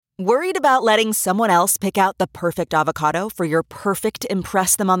Worried about letting someone else pick out the perfect avocado for your perfect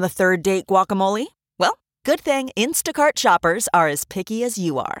impress them on the third date guacamole? Well, good thing Instacart shoppers are as picky as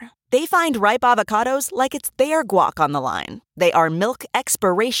you are. They find ripe avocados like it's their guac on the line. They are milk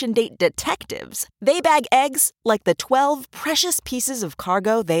expiration date detectives. They bag eggs like the 12 precious pieces of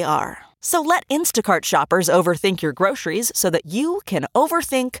cargo they are. So let Instacart shoppers overthink your groceries so that you can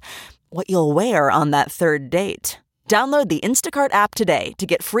overthink what you'll wear on that third date. Download the Instacart app today to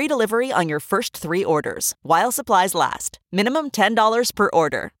get free delivery on your first 3 orders, while supplies last. Minimum $10 per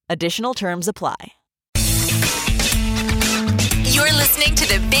order. Additional terms apply. You're listening to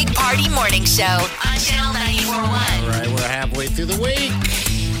the Big Party Morning Show on Channel 94.1. All right, we're halfway through the week,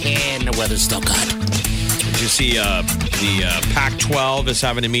 and the weather's still good. Did you see the Pac-12 is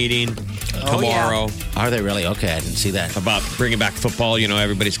having a meeting tomorrow? Are they really? Okay, I didn't see that. About bringing back football. You know,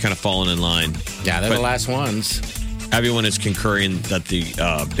 everybody's kind of falling in line. Yeah, they're the last ones. Everyone is concurring that the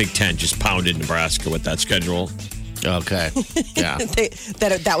Big Ten just pounded Nebraska with that schedule. Okay. Yeah.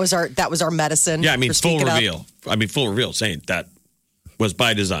 that was our medicine. Yeah, I mean, for full speaking up. reveal. Full reveal saying that was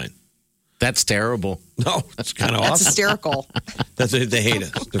by design. That's terrible. No, that's kind of That's awesome. hysterical. They hate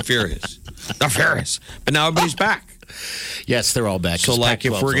us. They're furious. They're furious. But now everybody's back. Yes, they're all back. So, like,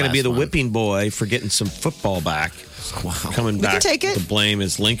 if we're going to be the last one. whipping boy for getting some football back, coming We back, can take it. the blame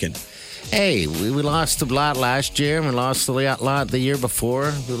is Lincoln. Hey, we lost a lot last year, and we lost a lot the year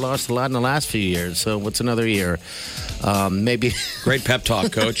before. We lost a lot in the last few years. So what's another year? Maybe. Great pep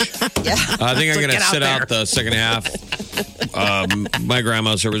talk, Coach. Yeah. I think I'm going to Get out sit there. out the second half. My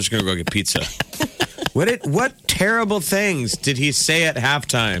grandma said we're just going to go get pizza. What terrible things did he say at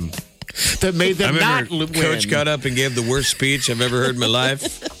halftime? That made them I not remember win. Coach got up and gave the worst speech I've ever heard in my life.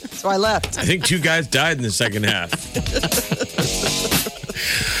 So I left. I think 2 guys died in the second half.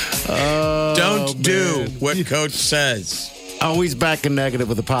 Don't do what Coach says. Always back in negative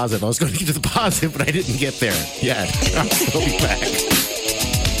with a positive. I was going to get to the positive, but I didn't get there yet. We'll be back.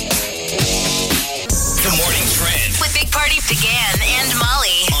 The morning trend With Big Party began and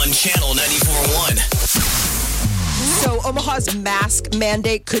Molly. on Channel 94.1. So Omaha's mask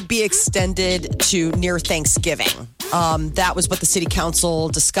mandate could be extended to near Thanksgiving. That was what the city council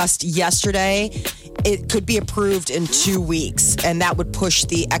discussed yesterday. It could be approved in 2 weeks, and that would push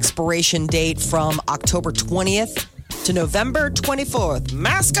the expiration date from October 20th to November 24th.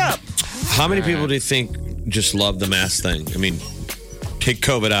 Mask up. How many people do you think just love the mask thing? I mean, take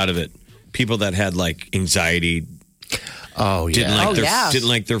COVID out of it. People that had like anxiety, Oh, yeah. didn't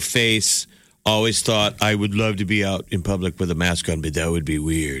like their face. Always thought I would love to be out in public with a mask on, but that would be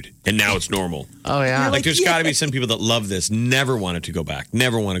weird. And now it's normal. Oh, yeah. Like there's got to be some people that love this, never wanted to go back,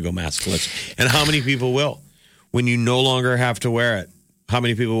 never want to go maskless. And how many people will? When you no longer have to wear it, how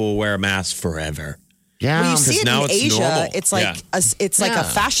many people will wear a mask forever? Yeah. Well, you see it now in it's Asia. normal. It's like Yeah. it's like Yeah. a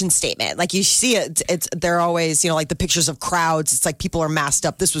fashion statement. Like you see it. They're always like the pictures of crowds. It's like people are masked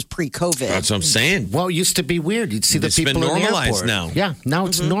up. This was pre-COVID. That's what I'm saying. Well, it used to be weird. You'd see the It's people been in the normalized airport. now. Yeah, now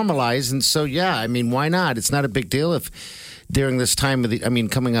it's normalized, and so I mean, why not? It's not a big deal if during this time of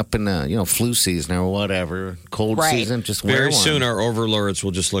coming up in flu season or whatever, cold Right. season, just wear Very one. soon, our overlords will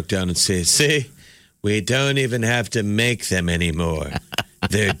just look down and say, "See, we don't even have to make them anymore.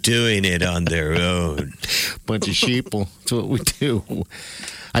 They're doing it on their own." Bunch of sheeple. That's what we do.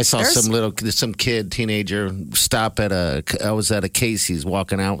 I saw some kid, teenager, stop at I was at a Casey's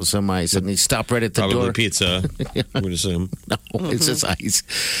walking out with some ice, and he stopped right at the Probably door. pizza, I would assume. No, it's just ice.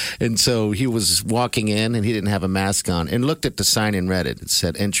 And so he was walking in, and he didn't have a mask on, and looked at the sign and read it. It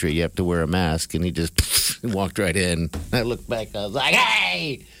said, "Entry, you have to wear a mask," and he just walked right in. I looked back, I was like,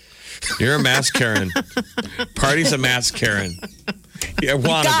 "Hey!" You're a mask Karen. Party's a mask Karen. Yeah,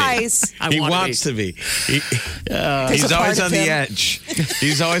 Guys. He wants to be. He's a always part on of the him. edge.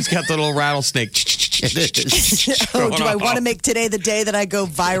 He's always got the little rattlesnake. Oh, do I want to make today the day that I go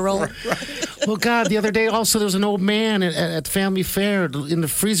viral? Well, God, the other day also there was an old man at the family fair in the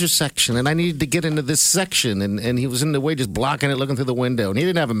freezer section, and I needed to get into this section, and he was in the way just blocking it, looking through the window, and he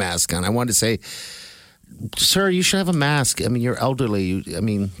didn't have a mask on. I wanted to say, "Sir, you should have a mask. I mean, you're elderly.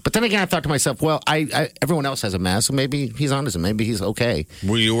 But then again, I thought to myself, well, everyone else has a mask, so maybe he's honest, and maybe he's okay.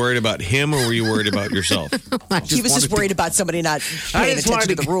 Were you worried about him or were you worried about yourself? He was just worried about somebody not paying attention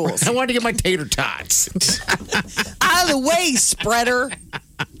to the rules. I wanted to get my tater tots. Out of the way, spreader.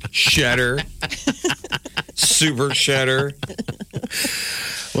 Shedder. Super shedder.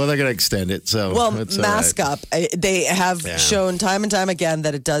 Well, they're going to extend it, so Well, it's all mask right. up. They have shown time and time again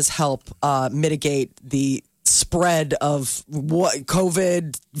that it does help mitigate the spread of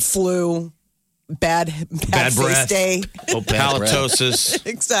COVID, flu, bad Bad face breath. day. Oh, bad breath. Halitosis.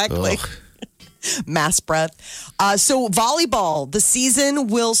 Exactly. Ugh. Mass breath. So volleyball, the season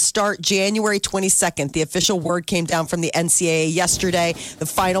will start January 22nd. The official word came down from the NCAA yesterday. The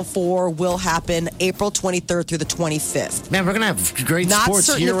Final Four will happen April 23rd through the 25th. Man, we're going to have great Not sports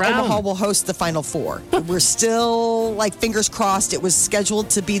certain if year-round. Omaha will host the Final Four. We're still, fingers crossed. It was scheduled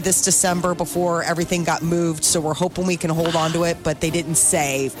to be this December before everything got moved, so we're hoping we can hold on to it, but they didn't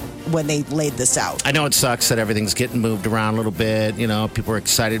say when they laid this out. I know it sucks that everything's getting moved around a little bit. You know, people are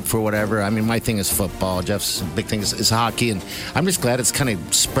excited for whatever. I mean, my thing is football. Jeff's big thing is hockey, and I'm just glad it's kind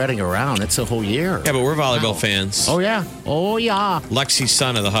of spreading around. It's a whole year. Yeah, but we're volleyball fans. Oh, yeah. Oh, yeah. Lexi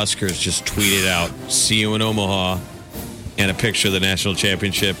Son of the Huskers just tweeted out, "See you in Omaha," and a picture of the national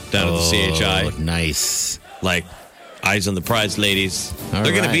championship down at the CHI. Oh, nice. Like, eyes on the prize, ladies. All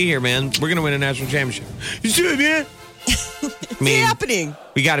They're going to right. be here, man. We're going to win a national championship. You see it, man? It's happening.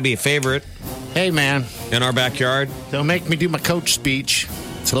 We got to be a favorite Hey, man, in our backyard. don't make me do my coach speech.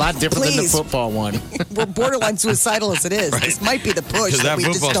 It's a lot different than the Please. football one. We're borderline suicidal as it is. This might be the push Because that that we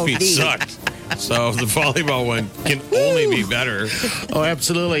just football don't speech need. sucked. So the volleyball one can only be better. Oh,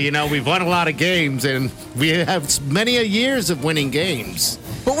 absolutely. You know, we've won a lot of games, and we have many a years of winning games.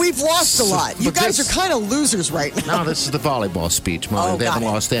 But we've lost a lot. You But guys this- are kind of losers right now. No, this is the volleyball speech, Molly. Oh, They got haven't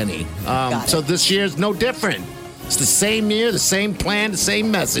it. lost any. Got So it. this year's no different. It's the same year, the same plan, the same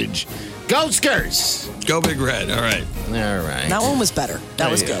message. Go Skirts! Go Big Red. All right. All right. That one was better.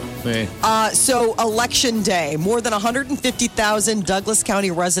 That was good. Hey. So, Election Day, more than 150,000 Douglas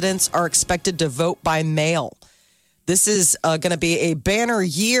County residents are expected to vote by mail. This is going to be a banner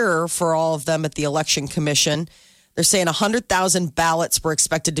year for all of them at the Election Commission. They're saying 100,000 ballots were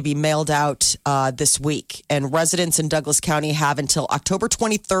expected to be mailed out this week. And residents in Douglas County have until October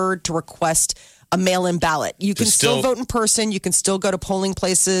 23rd to request a mail-in ballot. You can still vote in person. You can still go to polling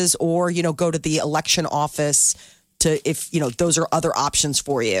places or, go to the election office if those are other options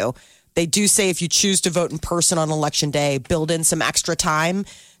for you. They do say if you choose to vote in person on Election Day, build in some extra time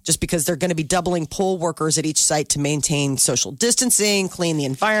just because they're going to be doubling poll workers at each site to maintain social distancing, clean the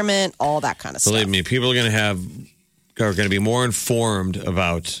environment, all that kind of Believe stuff. me, people are going to be more informed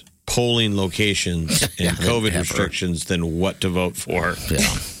about polling locations and COVID ever. restrictions than what to vote for.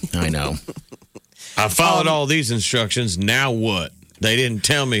 Yeah, I know. I followed all these instructions. Now what? They didn't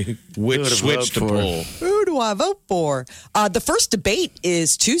tell me which Who to switch vote to for. pull. Who do I vote for? The first debate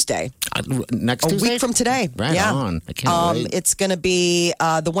is Tuesday, Next a Tuesday? week from today. Right yeah. on. I can't wait. It's going to be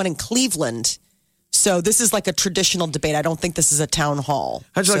the one in Cleveland. So this is like a traditional debate. I don't think this is a town hall.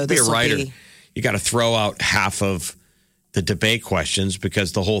 How'd you So like to be a this'll writer? You got to throw out half of the debate questions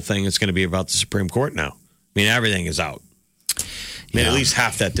because the whole thing is going to be about the Supreme Court now. I mean, everything is out. I mean, at least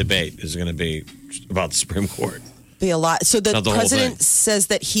half that debate is going to be about the Supreme Court. Be a lot. So the Not the whole president thing. says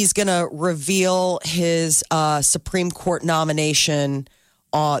that he's going to reveal his Supreme Court nomination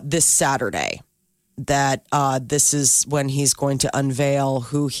this Saturday. That this is when he's going to unveil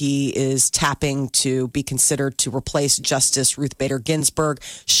who he is tapping to be considered to replace Justice Ruth Bader Ginsburg.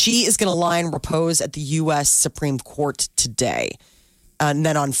 She is going to lie and repose at the U.S. Supreme Court today. And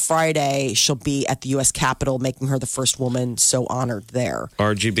then on Friday, she'll be at the U.S. Capitol, making her the first woman so honored there.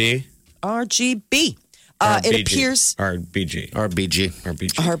 RGB? RGB. RBG. It appears RBG. RBG.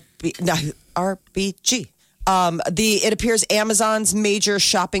 RBG. RBG. It appears Amazon's major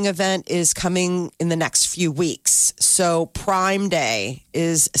shopping event is coming in the next few weeks. So Prime Day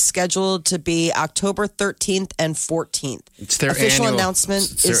is scheduled to be October 13th and 14th. It's their official annual,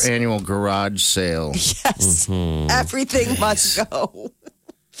 announcement. It's their annual garage sale. Yes, everything must go.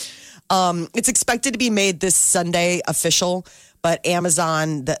 It's expected to be made this Sunday official, but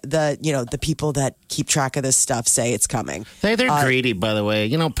Amazon, the people that keep track of this stuff say it's coming. They're greedy, by the way.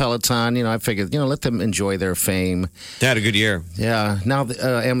 Peloton, I figured, let them enjoy their fame. They had a good year. Yeah. Now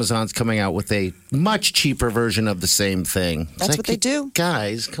Amazon's coming out with a much cheaper version of the same thing. It's That's what they do.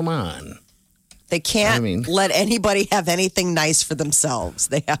 Guys, come on. They can't I mean- let anybody have anything nice for themselves.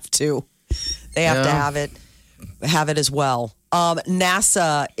 They have to. They have to have it as well.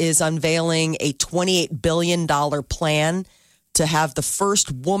 NASA is unveiling a $28 billion plan to have the first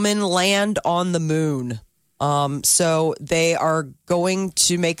woman land on the moon. So they are going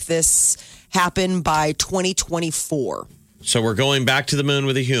to make this happen by 2024. So we're going back to the moon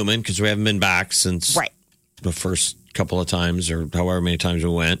with a human because we haven't been back since the first couple of times or however many times we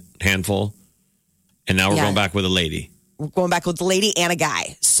went, handful. And now we're going back with a lady. We're going back with the lady and a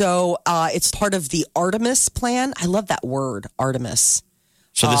guy. So it's part of the Artemis plan. I love that word, Artemis.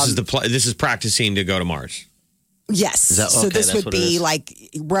 So this is this is practicing to go to Mars. Yes. that- So okay, this that's would what it be is. like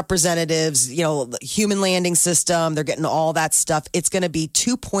representatives, human landing system. They're getting all that stuff. It's going to be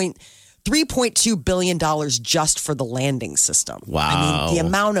 $3.2 billion just for the landing system. Wow. I mean, the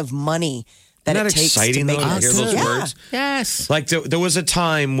amount of money that Isn't it that takes exciting, to make though, to it. hear those Yeah. words? Yes. Like there was a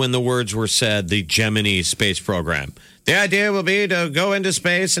time when the words were said, the Gemini space program. The idea will be to go into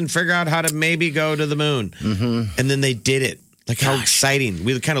space and figure out how to maybe go to the moon. Mm-hmm. And then they did it. Like how exciting.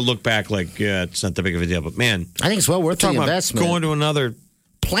 We kind of look back like, yeah, it's not that big of a deal. But man, I think it's well worth the talking about investment. going to another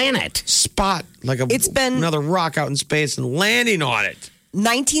planet. spot, like It's been- another rock out in space and landing on it.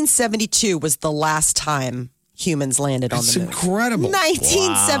 1972 was the last time humans landed on It's the moon. incredible.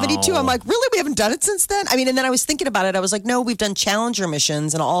 1972. I'm like, really? We haven't done it since then? I mean, and then I was thinking about it. I was like, no, we've done Challenger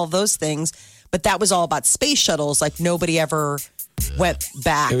missions and all of those things, but that was all about space shuttles. Like nobody ever went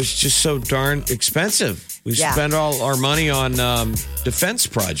back. It was just so darn expensive. We Yeah. spent all our money on defense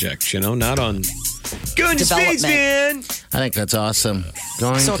projects, not on going to space, Development. man. I think that's awesome.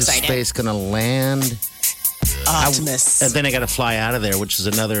 Going So to exciting. space, going to land. Optimus. And then I got to fly out of there, which is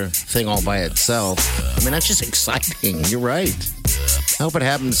another thing all by itself. I mean, that's just exciting. You're right. I hope it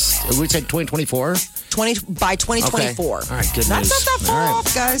happens. We said 2024? By 2024. Okay. All right, good That's news. not that far All right.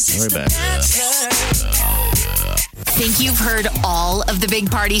 off, guys. We're back. Think you've heard all of the Big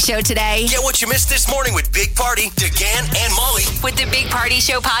Party Show today? Get what you missed this morning with Big Party, DeGan, and Molly With the Big Party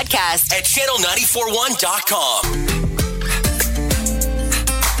Show podcast. at channel941.com.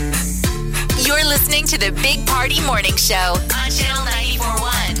 You're listening to the Big Party Morning Show on Channel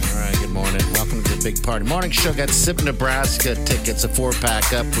 94.1. All right, good morning. Welcome to the Big Party Morning Show. Got SIP Nebraska tickets, a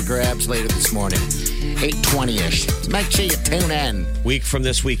 4-pack up for grabs later this morning, 8:20-ish. Make sure you tune in. Week from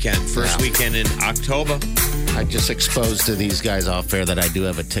this weekend, first Yeah. weekend in October. I just exposed to these guys off there that I do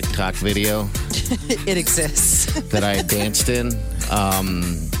have a TikTok video It exists. that I danced in.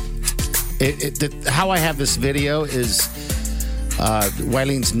 How I have this video is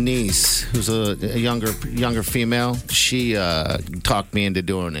Wylene's niece, who's a younger female. She talked me into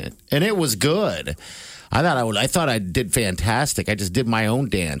doing it, and it was good. I thought I did fantastic. I just did my own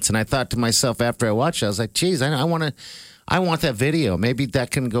dance, and I thought to myself after I watched it, I was like, "Geez, I want that video. Maybe that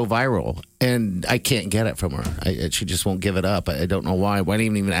can go viral." And I can't get it from her. She just won't give it up. I don't know why.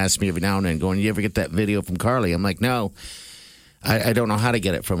 Wylene even asks me every now and then, going, "You ever get that video from Carly?" I'm like, "No." I don't know how to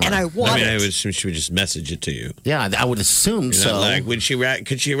get it from her. And I want I it. would assume she would just message it to you. Yeah, I would assume You're so. not like,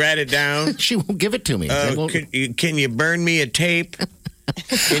 could she write it down? She won't give it to me. I won't- Can you burn me a tape?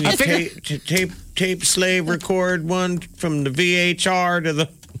 Can you tape slave record one from the VHR to the?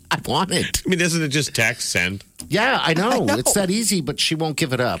 I want it. I mean, isn't it just text send? Yeah, I know. It's that easy, but she won't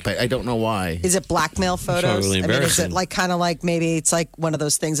give it up. I don't know why. Is it blackmail photos? Totally I mean, is embarrassing. it like kind of like maybe it's like one of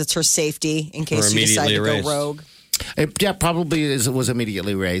those things? It's her safety in case Or you decide to immediately go rogue. Yeah, probably it was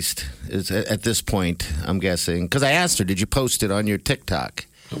immediately erased at this point, I'm guessing. Because I asked her, did you post it on your TikTok?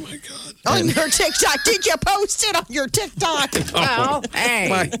 Oh my God! On your TikTok. Did you post it on your TikTok? Well, hey.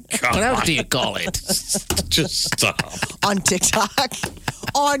 My God! What else do you call it? Just stop. On TikTok.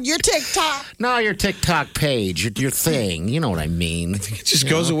 On your TikTok. No, your TikTok page, your thing. You know what I mean. It just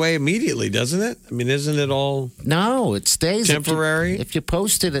goes away immediately, doesn't it? I mean, isn't it all No, it stays. temporary? If you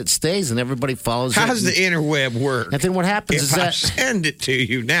post it, it stays and everybody follows How it. does the interweb work? And then what happens If is I that... send it to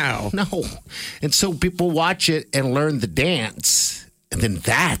you now, No. And so people watch it and learn the dance. And then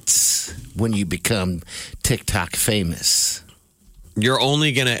that's when you become TikTok famous. you're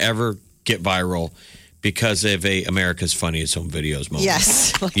only going to ever get viral because of a America's Funniest Home Videos moment.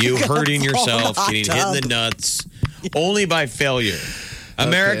 Yes. You hurting Fall in yourself, the hot getting hit in the tub. nuts, only by failure.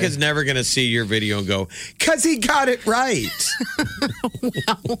 America's never going to see your video and go, because he got it right.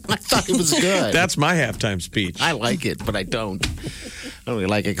 I thought it was good. That's my halftime speech. I like it, but I don't. I don't really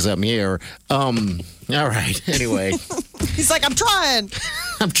like it because I'm here. All right. Anyway, He's like, I'm trying.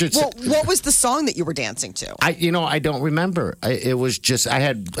 I'm just. Well, what was the song that you were dancing to? I don't remember. It was just I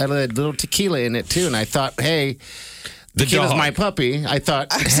had a little tequila in it too, and I thought, hey, The tequila's dog. my puppy. I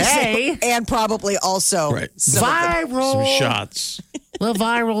thought, hey, And probably also Right. some of the- viral, Some shots. little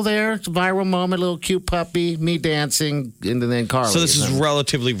viral there. It's a viral moment, little cute puppy, me dancing, and then Carly. So this is And then-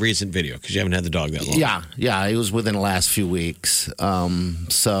 relatively recent video because you haven't had the dog that long. Yeah, it was within the last few weeks.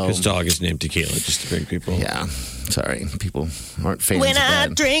 So His dog is named Tequila, just to bring people. yeah, sorry, people aren't fans when of I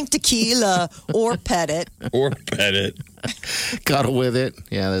that. drink tequila or pet it. Or pet it. Cuddle with it.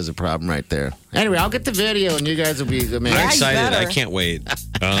 Yeah, there's a problem right there. Anyway, I'll get the video, and you guys will be amazed. I'm you excited. better. I can't wait.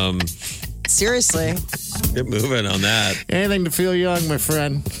 Seriously. Get moving on that. Anything to feel young, my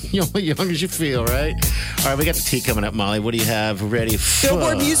friend. You're only young as you feel, right? All right, we got the tea coming up, Molly. What do you have ready?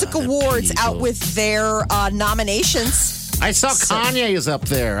 Billboard for Music the Awards people? out with their nominations. I saw Kanye is up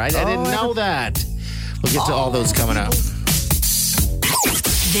there. I didn't know that. We'll get to all those coming up.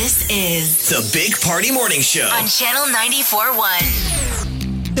 This is The Big Party Morning Show. on Channel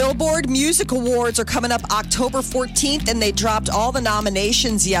 94.1. Billboard Music Awards are coming up October 14th, and they dropped all the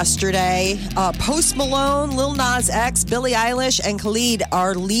nominations yesterday. Post Malone, Lil Nas X, Billie Eilish, and Khalid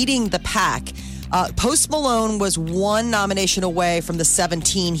are leading the pack. Post Malone was one nomination away from the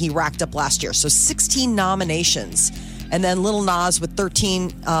 17 he racked up last year. So 16 nominations. And then Lil Nas with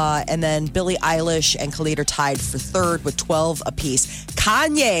 13. And then Billie Eilish and Khalid are tied for third with 12 apiece.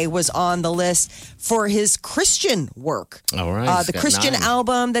 Kanye was on the list for his Christian work. All right. The Christian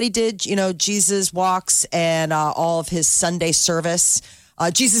album that he did, Jesus Walks, and all of his Sunday service.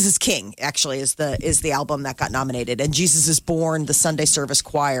 Jesus is King, actually, is the album that got nominated. And Jesus is Born, the Sunday Service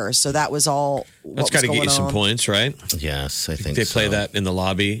Choir. So that was all what That's got to get you some points, right? Yes, I think they play that in the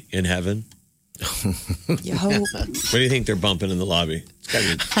lobby in heaven. You hope. What do you think they're bumping in the lobby?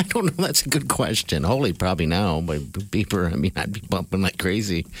 I don't know. That's a good question. Holy, probably now. But Beeper, I'd be bumping like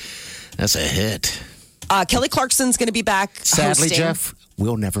crazy. That's a hit. Kelly Clarkson's going to be back Sadly, hosting. Jeff,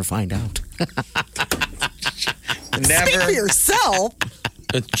 we'll never find out. Speak for yourself.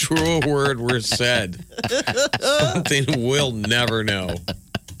 A true word were said. Something we'll never know.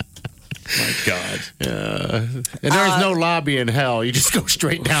 My God. And there's no lobby in hell. You just go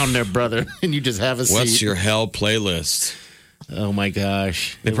straight down there, brother, and you just have a seat. What's your hell playlist? Oh, my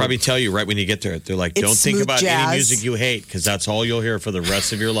gosh. They probably tell you right when you get there. They're like, It's don't think smooth about jazz. any music you hate, because that's all you'll hear for the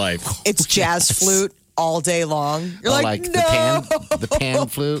rest of your life. It's jazz flute all day long. You're like, no. the pan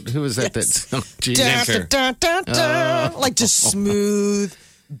flute? Who is that? Yes. Oh, geez. Dun, Fair. dun, dun, dun, dun. Like just smooth,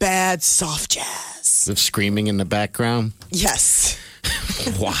 bad, soft jazz. With screaming in the background. Yes.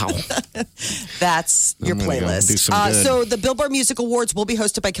 Wow. That's your I'm gonna go playlist. do some good. So the Billboard Music Awards will be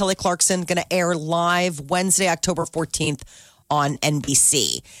hosted by Kelly Clarkson, going to air live Wednesday, October 14th on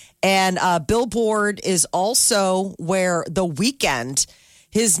NBC. And Billboard is also where The Weeknd,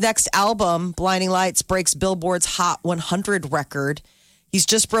 his next album, Blinding Lights, breaks Billboard's Hot 100 record. He's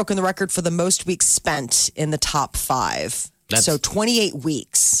just broken the record for the most weeks spent in the top 5. So 28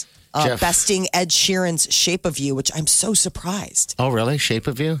 weeks. Jeff. Besting Ed Sheeran's Shape of You, which I'm so surprised. Oh, really? Shape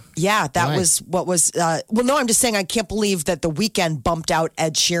of You? Yeah, that Why? was what was. Well, no, I'm just saying I can't believe that The Weeknd bumped out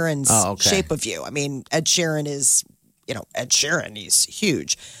Ed Sheeran's Shape of You. I mean, Ed Sheeran is, Ed Sheeran. He's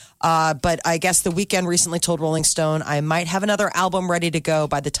huge. But I guess The Weeknd recently told Rolling Stone, I might have another album ready to go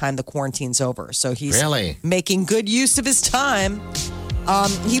by the time the quarantine's over. So he's Really? making good use of his time.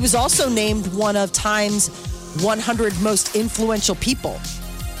 He was also named one of Time's 100 most influential people.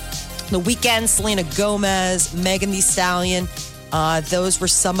 The Weeknd, Selena Gomez, Megan Thee Stallion. Those were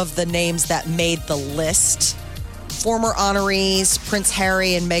some of the names that made the list. Former honorees, Prince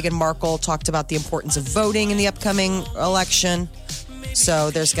Harry and Meghan Markle, talked about the importance of voting in the upcoming election.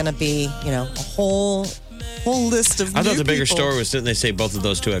 So there's going to be, a whole list of I thought new the bigger people. story was, didn't they say both of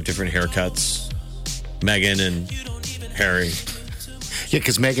those two have different haircuts? Meghan and Harry. Yeah,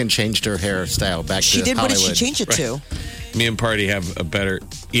 because Megan changed her hairstyle back She to did. Hollywood. What did she change it to? Me and Party have a better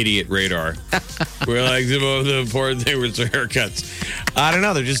idiot radar. We're like, the important thing was their haircuts. I don't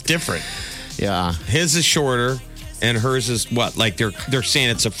know. They're just different. Yeah. His is shorter, and hers is what? Like they're saying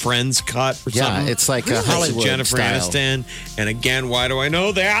it's a Friends cut or Yeah, something? it's like a Like Hollywood Jennifer style. Aniston. And again, why do I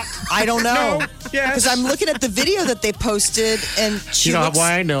know that? I don't know. Yes. Because I'm looking at the video that they posted, and she You know looks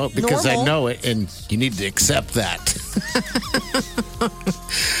why I know it? Because normal. I know it, and you need to accept that.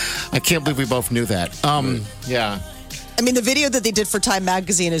 I can't believe we both knew that. Yeah. I mean, the video that they did for Time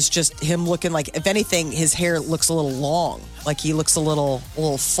Magazine is just him looking like, if anything, his hair looks a little long. Like he looks a little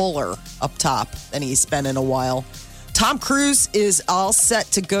fuller up top than he's been in a while. Tom Cruise is all set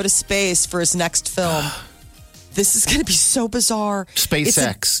to go to space for his next film. This is going to be so bizarre.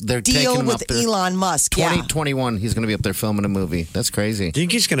 SpaceX, It's a they're deal taking him with up there. Elon Musk. 2021, he's going to be up there filming a movie. That's crazy. Do you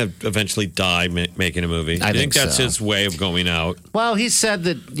think he's going to eventually die making a movie? I Do you think think that's so. his way of going out? Well, he said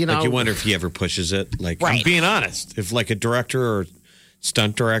that, Like you wonder if he ever pushes it. Like, I'm Right. being honest. If like a director or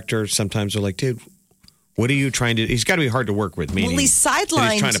stunt director, sometimes they're like, dude, what are you trying to? He's got to be hard to work with. Meaning, he's that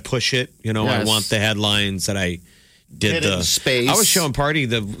sidelined. He's trying to push it. I Yes. want the headlines that I did Hit it the in space. I was showing Party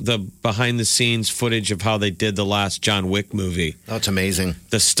the behind the scenes footage of how they did the last John Wick movie. Oh, it's amazing.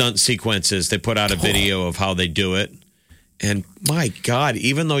 The stunt sequences. They put out a video of how they do it. And my God,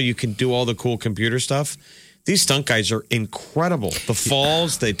 even though you can do all the cool computer stuff, these stunt guys are incredible. The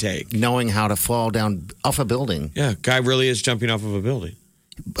falls they take. Knowing how to fall down off a building. Yeah, guy really is jumping off of a building.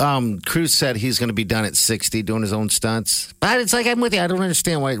 Cruz said he's going to be done at 60 doing his own stunts. But it's like, I'm with you. I don't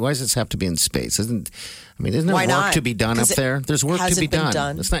understand why does this have to be in space? Isn't there Why work not? to be done up 'Cause it there? There's work to hasn't be been done.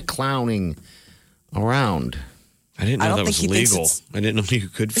 done. It's not clowning around. I didn't know don't that think was he thinks legal. it's- I didn't know you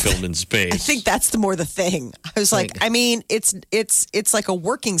could film in space. I think that's the thing. I was like, I mean, it's like a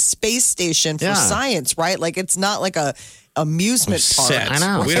working space station for Yeah. science, right? Like it's not like a amusement park. Sets. I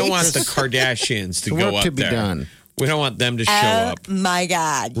know. We don't Right? want the Kardashians to Work go up to be there. done. We don't want them to show Oh up. my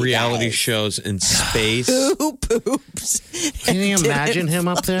God. you Reality guys. shows in space. Who poops? Can you and imagine didn't him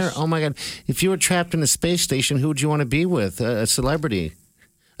up there? Oh my God! If you were trapped in a space station, who would you want to be with? A celebrity?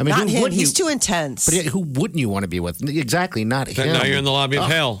 I mean, Not who him. wouldn't He's you? too intense. But yeah, who wouldn't you want to be with? Exactly, not him. Now you're in the lobby of Oh,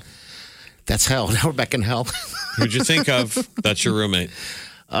 hell. That's hell. Now we're back in hell. Who'd you think of? That's your roommate.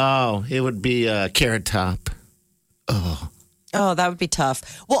 Oh, it would be Carrot Top. Oh, that would be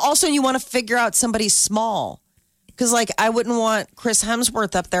tough. Well, also, you want to figure out somebody small. Because, like, I wouldn't want Chris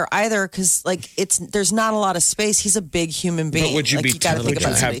Hemsworth up there either. Because, like, there's not a lot of space. He's a big human being. But would you like, be you gotta think would you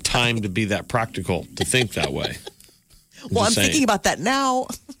about somebody have time to be that practical to think that way? Well, I'm just saying. thinking about that now.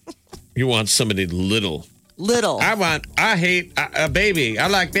 You want somebody little. Little. I hate a baby. I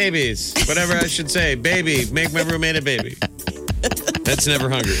like babies. Whatever I should say. Baby. Make my roommate a baby. That's never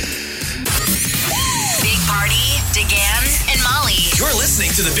hungry. Big Party, DeGan, and Molly You're listening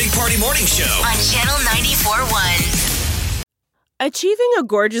to the Big Party Morning Show. on Channel 94.1. Achieving a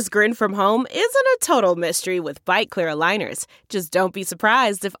gorgeous grin from home isn't a total mystery with Bite Clear aligners. Just don't be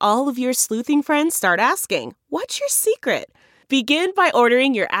surprised if all of your sleuthing friends start asking, "What's your secret?" Begin by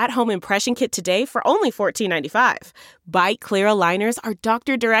ordering your at-home impression kit today for only $14.95. Bite Clear aligners are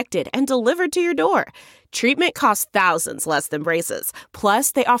doctor-directed and delivered to your door. Treatment costs thousands less than braces.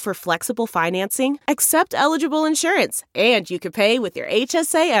 Plus, they offer flexible financing, accept eligible insurance, and you can pay with your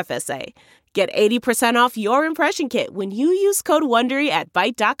HSA FSA. Get 80% off your impression kit when you use code WONDERY at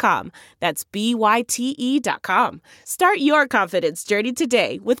Byte.com. That's BYTE.com. Start your confidence journey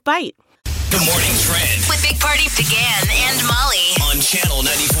today with Byte. The morning trend With Big Party, DeGan, and Molly. on Channel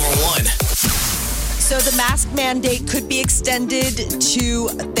 94.1. So the mask mandate could be extended to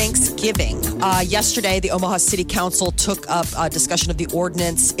Thanksgiving. Yesterday, the Omaha City Council took up a discussion of the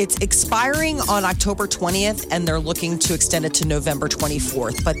ordinance. It's expiring on October 20th, and they're looking to extend it to November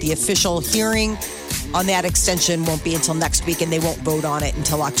 24th. But the official hearing on that extension won't be until next week, and they won't vote on it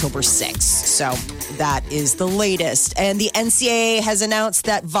until October 6th. So that is the latest. And the NCAA has announced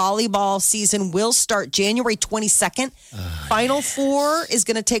that volleyball season will start January 22nd. Final Four is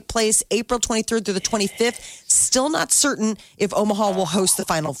going to take place April 23rd through the 25th. Still not certain if Omaha will host the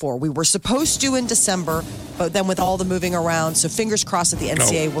Final Four. We were supposed to in December, but then with all the moving around, so fingers crossed that the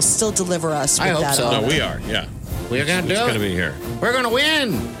NCAA will still deliver us with I hope that. so. No, we are. Yeah. We're gonna do It's it. going to be here. We're gonna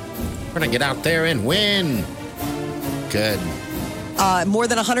win. We're gonna get out there and win. Good. More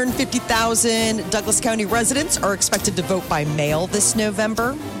than 150,000 Douglas County residents are expected to vote by mail this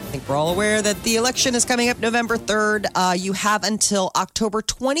November. I think we're all aware that the election is coming up November 3rd. You have until October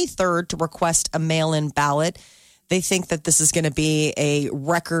 23rd to request a mail-in ballot. They think that this is going to be a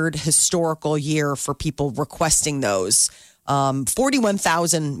record historical year for people requesting those.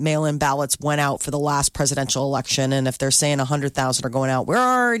 41,000 mail-in ballots went out for the last presidential election. And if they're saying 100,000 are going out, we're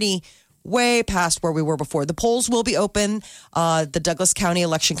already way past where we were before. The polls will be open. The Douglas County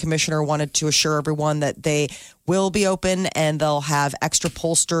Election Commissioner wanted to assure everyone that they will be open and they'll have extra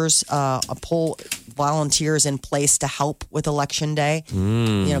pollsters, poll volunteers in place to help with Election Day. You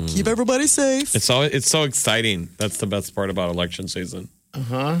know, keep everybody safe. It's so exciting. That's the best part about election season.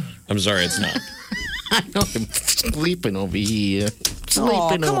 I'm sorry, it's not. I know I'm sleeping over here.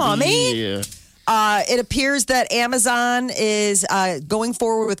 Sleeping come over on, man. here. It appears that Amazon is going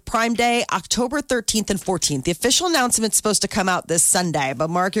forward with Prime Day, October 13th and 14th. The official announcement's supposed to come out this Sunday, but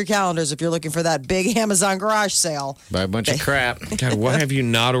mark your calendars if you're looking for that big Amazon garage sale. Buy a bunch of crap. God, what have you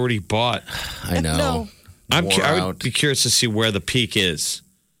not already bought? I know. No. I Wore would out. be curious to see where the peak is.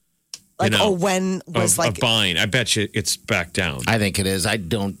 Like, You know, when was of buying. I bet you it's back down. I think it is. I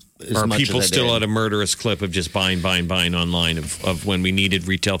don't. As Are much people as I still did. at a murderous clip of just buying online of when we needed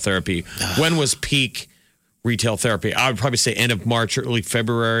retail therapy? When was peak retail therapy? I would probably say end of March or early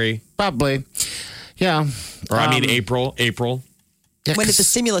February. Probably. Yeah. Or I mean April. Yeah, when did the 'cause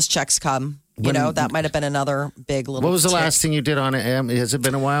stimulus checks come? When- That might have been another big little. what was the tip. last thing you did on it? Has it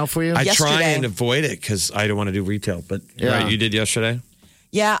been a while for you? I try Yesterday. and avoid it because I don't want to do retail. But Yeah. right, you did yesterday?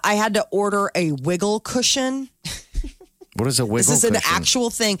 Yeah, I had to order a wiggle cushion. What is a wiggle This is an cushion? actual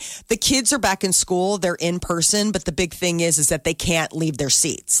thing. The kids are back in school; they're in person, but the big thing is that they can't leave their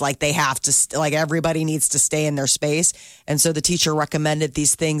seats. Like they have to, like everybody needs to stay in their space. And so the teacher recommended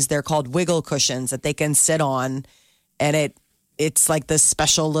these things. They're called wiggle cushions that they can sit on, and it's like this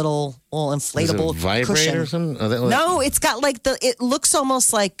special little Does it inflatable vibrate cushion. or something? No, it's got like it looks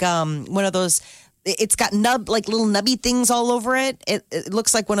almost like one of those. It's got like little nubby things all over it. It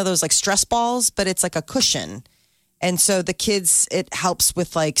looks like one of those like stress balls, but it's like a cushion. And so the kids, it helps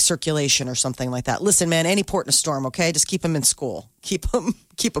with like circulation or something like that. Listen, man, any port in a storm, okay? Just keep them in school. Keep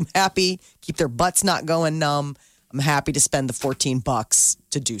them happy. Keep their butts not going numb. I'm happy to spend the $14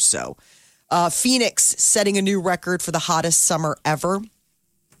 to do so. Phoenix setting a new record for the hottest summer ever.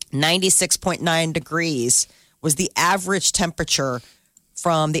 96.9 degrees was the average temperature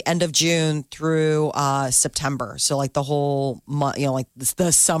from the end of June through September. So like the whole month, like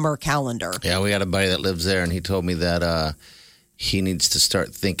the summer calendar. Yeah, we got a buddy that lives there, and he told me that he needs to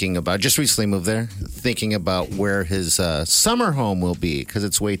start thinking about, just recently moved there, thinking about where his summer home will be because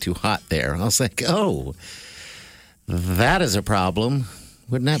it's way too hot there. I was like, oh, that is a problem.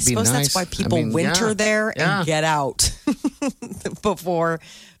 Wouldn't that be nice? I suppose that's why people winter there and get out before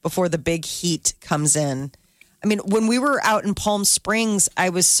the big heat comes in. I mean, when we were out in Palm Springs, I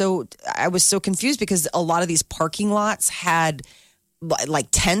was so confused because a lot of these parking lots had like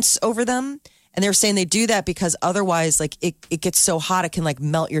tents over them, and they were saying they do that because otherwise, like it gets so hot it can like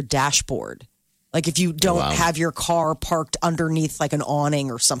melt your dashboard. Like if you don't have your car parked underneath like an awning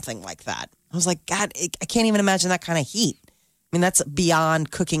or something like that. I was like, God, I can't even imagine that kind of heat. I mean, that's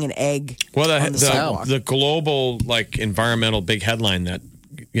beyond cooking an egg. Well, on the sidewalk. the global like environmental big headline that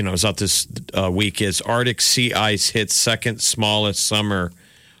is out this week is Arctic sea ice hits second smallest summer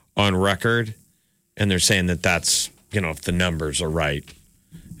on record, and they're saying that's if the numbers are right,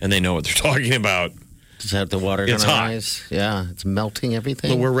 and they know what they're talking about. Is that the water going to rise? Yeah, it's melting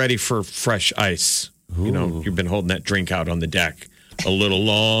everything. Well, we're ready for fresh ice. Ooh. You've been holding that drink out on the deck a little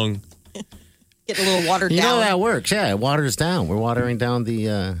long. Get a little watered down. You know that works. Yeah, it waters down. We're watering down the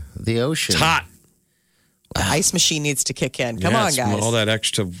ocean. It's hot. The ice machine needs to kick in. Come on, guys. All that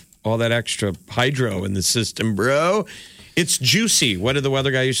extra hydro in the system, bro. It's juicy. What did the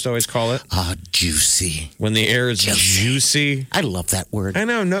weather guy used to always call it? Juicy. When the air is juicy. I love that word. I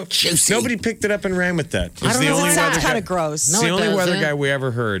know. Juicy. Nobody picked it up and ran with that. I don't know. It sounds kind of gross. It's the only weather guy we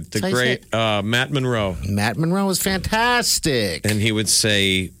ever heard. The great Matt Monroe. Matt Monroe was fantastic. And he would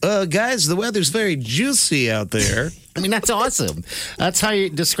say, guys, the weather's very juicy out there. I mean, that's awesome. That's how you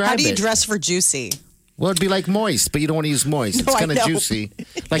describe it. How do you dress for juicy? Well, it'd be like moist, but you don't want to use moist. No, it's kind of I know. juicy.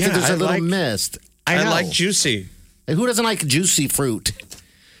 Like there's a little mist. I like juicy. And who doesn't like juicy fruit?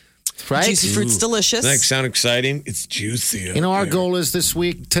 Right? Juicy fruit's delicious. Doesn't that sound exciting? It's juicy. Our goal is this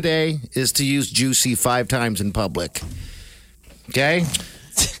week, today, is to use juicy 5 times in public. Okay?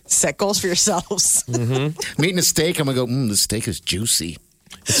 Set goals for yourselves. I'm eating a steak. I'm going to go, this steak is juicy.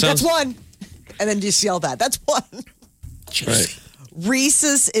 That's one. And then just yell that. That's one. Juicy. Right.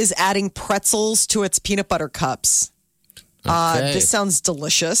 Reese's is adding pretzels to its peanut butter cups. Okay. This sounds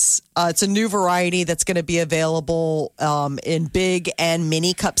delicious. It's a new variety that's going to be available in big and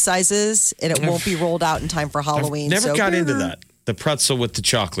mini cup sizes, and it won't be rolled out in time for Halloween. Never got into that. The pretzel with the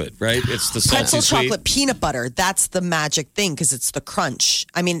chocolate, right? It's the salty pretzel sweet. chocolate peanut butter. That's the magic thing because it's the crunch.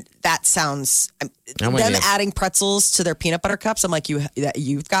 I mean, that sounds. Them adding pretzels to their peanut butter cups. I'm like,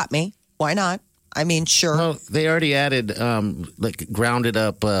 you've got me. Why not? I mean, sure. Well, they already added grounded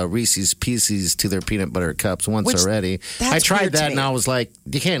up Reese's Pieces to their peanut butter cups once already. I tried that and I was like,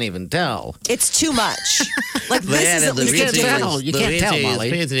 you can't even tell. It's too much. Like this is at least you can't tell. You can't tell,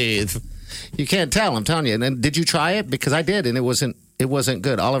 Molly. You can't tell. I'm telling you. And then, did you try it? Because I did, and it wasn't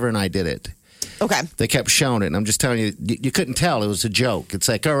good. Oliver and I did it. Okay. They kept showing it, and I'm just telling you, you couldn't tell. It was a joke. It's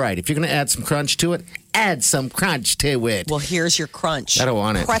like, all right, if you're going to add some crunch to it, add some crunch to it. Well, here's your crunch. I don't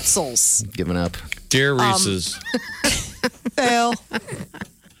want it. Pretzels. Giving up. Dear Reese's. Fail.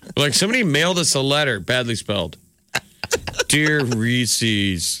 Like somebody mailed us a letter, badly spelled. Dear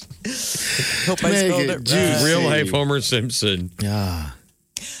Reese's. Hope I spelled it right. Real life Homer Simpson. Yeah.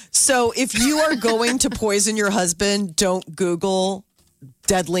 So if you are going to poison your husband, don't Google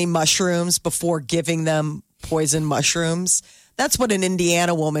deadly mushrooms before giving them poison mushrooms. That's what an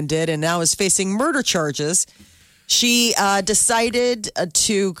Indiana woman did and now is facing murder charges. She decided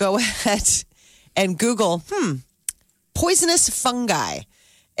to go ahead and Google, poisonous fungi.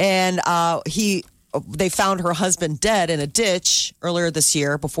 And they found her husband dead in a ditch earlier this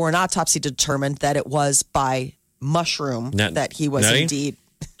year before an autopsy determined that it was by mushroom that he was indeed.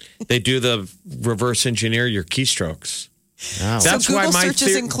 They do the reverse engineer your keystrokes. Oh. That's so why Google my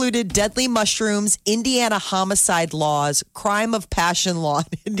searches included deadly mushrooms, Indiana homicide laws, crime of passion law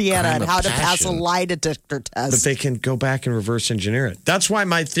in Indiana, and how to pass a lie detector test. But they can go back and reverse engineer it. That's why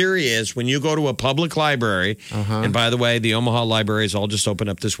my theory is when you go to a public library, and by the way, the Omaha libraries all just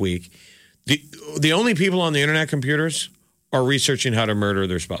opened up this week, the only people on the internet computers are researching how to murder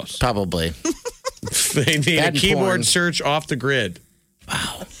their spouse. Probably. They need a keyboard search off the grid.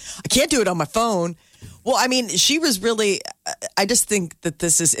 Wow. I can't do it on my phone. Well, I mean, she was really, I just think that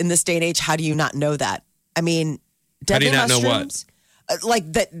this is, in this day and age, how do you not know that? I mean, How do you not know what? mushrooms,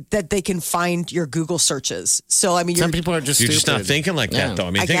 like that they can find your Google searches. So I mean, Some people are just You're stupid. just not thinking like Yeah. that, though.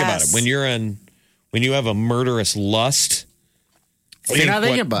 I mean, I think about guess. it. When you have a murderous lust, You're not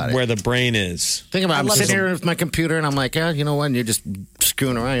thinking what- about it. where the brain is. Think about it. I'm love sitting it. here with my computer and I'm like, yeah, you know what? And you're just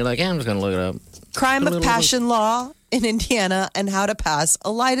screwing around. You're like, yeah, I'm just going to look it up. crime of passion law in Indiana and how to pass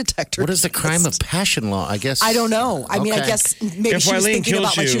a lie detector. What is the crime of passion law? I guess. I don't know. I mean, I Okay. guess maybe If she was Wileen thinking kills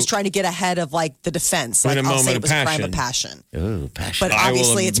about like she you- was trying to get ahead of like the defense. In Like a I'll say moment it of was a crime of passion. passion. Ooh, passion. But I will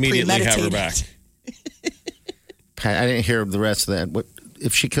obviously it's immediately have her premeditated. back. I didn't hear the rest of that. What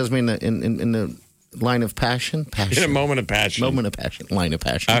if she kills me in the line of passion? In a moment of passion. Moment of passion. Line of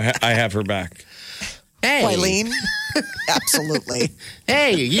passion. I have her back. Hey, Wileen? Absolutely.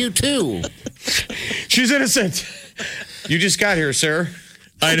 hey, you too. She's innocent. You just got here, sir.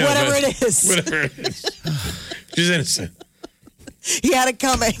 I know. Whatever but- it is. Whatever it is. She's innocent. He had it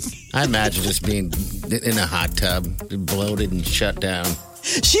coming. I imagine just being in a hot tub, bloated and shut down.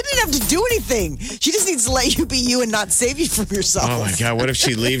 She didn't have to do anything. She just needs to let you be you and not save you from yourself. Oh my God! What if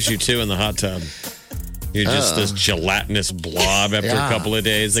she leaves you too in the hot tub? You're just this gelatinous blob after Yeah. a couple of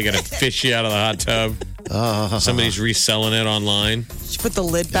days. They got to fish you out of the hot tub. Somebody's reselling it online. She put the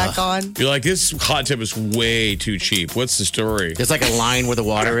lid back on. You're like, this hot tub is way too cheap. What's the story? It's like a line where the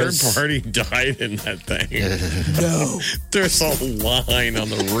water Her is. party died in that thing. No. There's a line on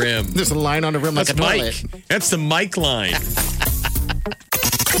the rim. There's a line on the rim like That's a toilet. Mike. That's the Mike line.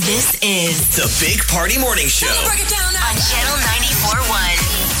 This is The Big Party Morning Show. Break it down on Channel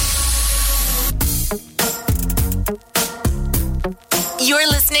 94.1. You're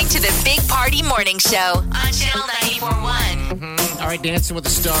listening to the Big Party Morning Show on Channel 94.1. All right, Dancing with the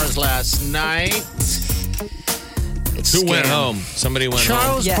Stars last night. It's Who went scary. home? Somebody went home.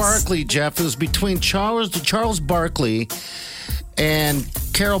 Charles Yes. Barkley, Jeff. It was between Charles Barkley and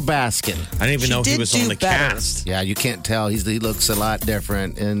Carol Baskin. I didn't even know he did was do on the better. cast. Yeah, you can't tell. He looks a lot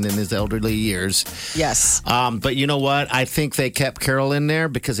different in his elderly years. Yes. But you know what? I think they kept Carol in there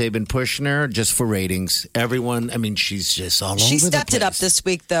because they've been pushing her just for ratings. Everyone, I mean, she's just all over She the stepped it up place. this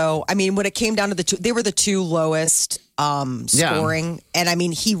week, though. I mean, when it came down to the two, they were the two lowest scoring. And I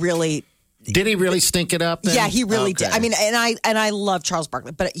mean, he really, Did he really stink it up? Then? yeah, he really Okay. did. I mean, and I love Charles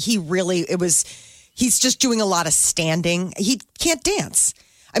Barkley, but he really, he's just doing a lot of standing. He can't dance.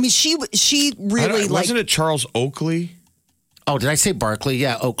 I mean, she really like. Wasn't it Charles Oakley? Oh, did I say Barkley?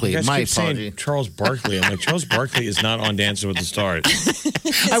 Yeah, Oakley. You guys My keep saying apology. Charles Barkley. I'm like, Charles Barkley is not on Dancing with the Stars.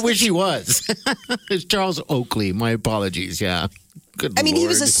 I wish he was. It's Charles Oakley. My apologies. Yeah. Good I mean, he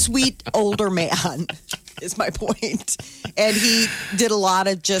was a Lord. sweet older man, is my point. And he did a lot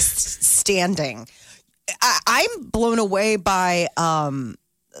of just standing. I'm blown away by, I'm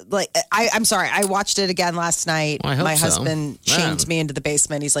sorry, I watched it again last night. Well, I hope my so. husband shamed Yeah. me into the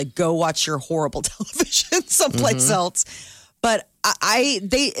basement. He's like, go watch your horrible television someplace Mm-hmm. else. But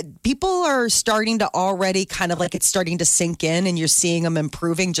people are starting to already kind of like it's starting to sink in, and you're seeing them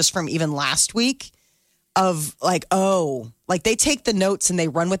improving just from even last week. Of like, oh, like they take the notes and they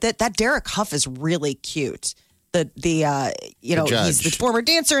run with it. That Derek Huff is really cute. He's the judge. former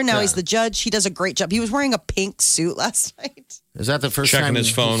dancer and now Yeah. he's the judge. He does a great job. He was wearing a pink suit last night. Is that the first Checking time?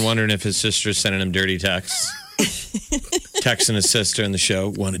 his phone, wondering if his sister's sending him dirty texts. Texting his sister in the show.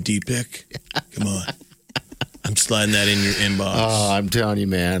 Want a D pic? Come on. I'm sliding that in your inbox. Oh, I'm telling you,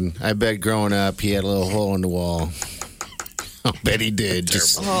 man. I bet growing up he had a little hole in the wall. I bet he did.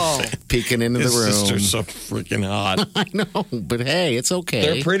 Just peeking into his the room. sister's so freaking hot. I know, but hey, it's okay.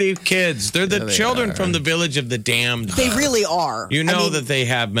 They're pretty kids. They're the Yeah, they children are. from the village of the damned. They really are. You know I mean, that they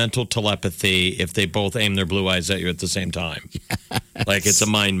have mental telepathy if they both aim their blue eyes at you at the same time. Like it's a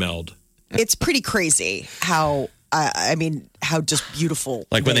mind meld. it's pretty crazy how how just beautiful.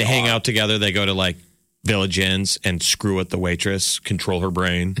 Like when they hang are. out together, they go to like village inns and screw at the waitress, control her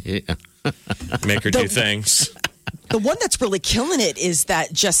brain, Yeah. make her do things. The one that's really killing it is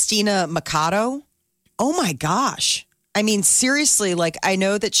that Justina Mikado. Oh my gosh. I mean, seriously, like I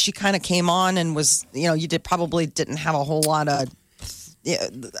know that she kind of came on and was, probably didn't have a whole lot of. Yeah,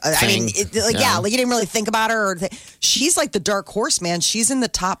 I mean, like you didn't really think about her. She's like the dark horse, man. She's in the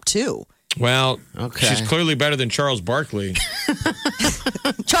top 2. Well, Okay. she's clearly better than Charles Barkley.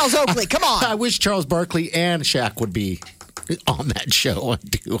 Charles Oakley, come I on. wish Charles Barkley and Shaq would be on that show. I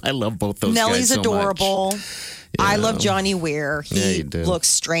do. I love both those Nellie's guys so adorable. I love Johnny Weir. Yeah, He you do. looks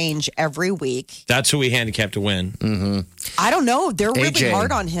strange every week. That's who we handicapped to win. I don't know. They're really AJ.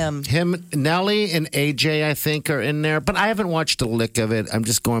 hard on him. Him, Nelly, and AJ, I think, are in there, but I haven't watched a lick of it. I'm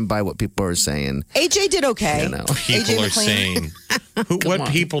just going by what people are saying. AJ did okay. You know. People AJ are McLean. saying, what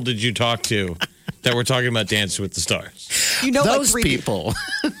people did you talk to that were talking about Dancing with the Stars? You know, like Those 3 people.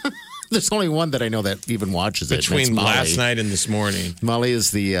 There's only one that I know that even watches it. and it's Between Molly. last night and this morning. Molly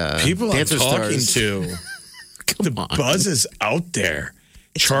is the People I'm dancer talking stars. to. Come on. Buzz is out there.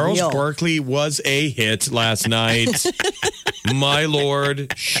 Charles real. Barkley was a hit last night. My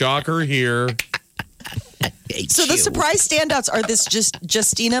Lord. Shocker here. So the surprise standouts are this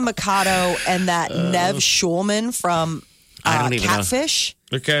Justina Mikado and that Nev Schulman from I don't even know. Catfish.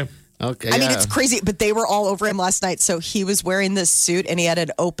 Okay. Okay, I mean, yeah. it's crazy, but they were all over him last night. So he was wearing this suit and he had an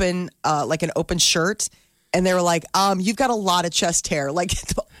open, an open shirt. And they were like, you've got a lot of chest hair. Like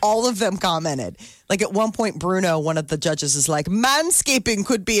all of them commented. Like at one point, Bruno, one of the judges, is like, manscaping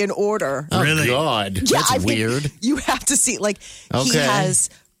could be in order. Oh, Really? God. Yeah, That's I mean, weird. you have to see, like, he Okay. has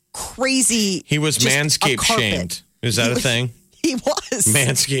crazy. He was just a manscape carpet. shamed. Is that a thing? He was.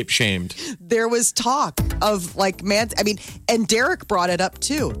 Manscape shamed. There was talk of like and Derek brought it up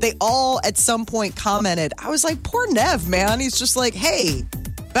too. They all at some point commented. I was like, poor Nev, man. He's just like, hey,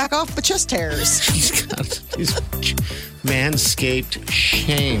 back off my chest hairs. He's manscaped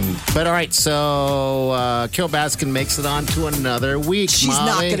shamed. But all right, so Carol Baskin makes it on to another week. She's Molly.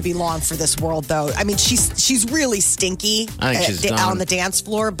 not going to be long for this world, though. I mean, she's really stinky I think she's on gone. the dance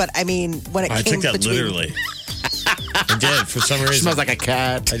floor. But I mean, when it I came took that between, literally. I did for some reason. Smells like a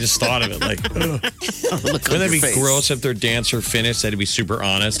cat. I just thought of it like, ugh. Look Wouldn't on that your be face. gross if their dancer finished? That'd be super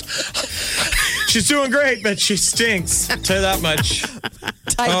honest. She's doing great, but she stinks. Tell you that much.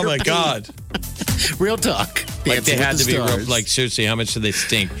 Tiger Oh my Beat. God! Real talk. Like they Dancing had with to the be real, Stars. like seriously. How much do they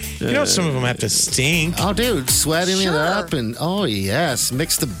stink? You know, some of them have to stink. Oh, dude, sweating it Sure. up. And oh, yes.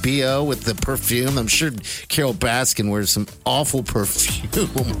 Mix the BO with the perfume. I'm sure Carol Baskin wears some awful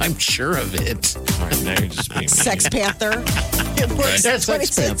perfume. I'm sure of it. All right, now you're just being Sex Panther. It works That's 20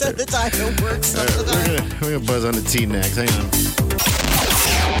 Sex cents at Panther. the time. It works some of the time. We're going to buzz on the T next. Hang on.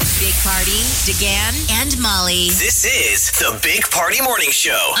 Big Party, DeGan, and Molly This is the Big Party Morning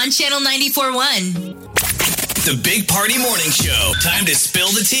Show. on Channel 94.1. The Big Party Morning Show. Time to spill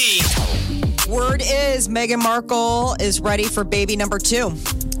the tea. Word is Meghan Markle is ready for baby number 2.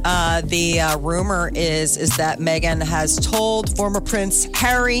 The rumor is that Meghan has told former Prince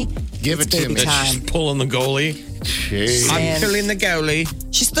Harry, Give it's it to baby me. time. She's pulling the goalie. Jeez. I'm And- killing the goalie.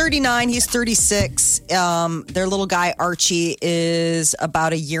 She's 39. He's 36. Their little guy, Archie, is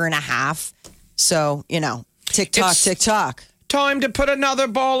about a year and a half. So, tick tock, It's- tick tock. Time to put another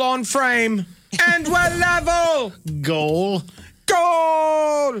ball on frame, and we're level. Goal.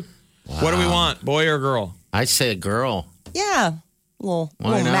 Goal. What do we want, boy or girl? I say a girl. Yeah. Little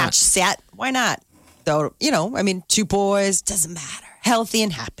Why not? match set. Why not? Though, 2 boys, doesn't matter. Healthy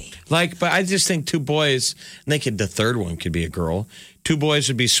and happy. But I just think 2 boys, and the third one could be a girl. 2 boys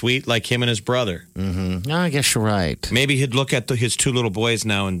would be sweet, like him and his brother. No, I guess you're right. Maybe he'd look at his 2 little boys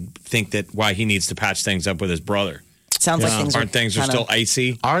now and think that why he needs to patch things up with his brother. Sounds like things Aren't things are kinda- still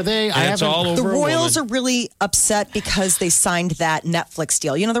icy? Are they? And it's all over The a Royals woman. are really upset because they signed that Netflix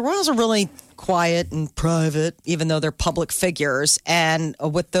deal. The Royals are really quiet and private, even though they're public figures. And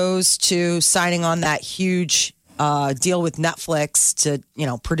with those 2 signing on that huge deal with Netflix to,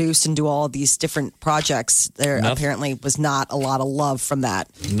 produce and do all of these different projects, there apparently was not a lot of love from that.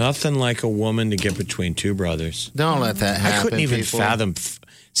 Nothing like a woman to get between 2 brothers. Don't let that happen. I couldn't even people. fathom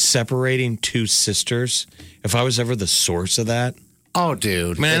separating 2 sisters. If I was ever the source of that, Oh,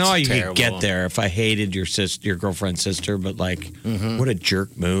 dude. I mean, I know it's you terrible. could get there if I hated your girlfriend's sister, but what a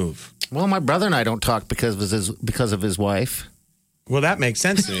jerk move. Well, my brother and I don't talk because of his wife. Well, that makes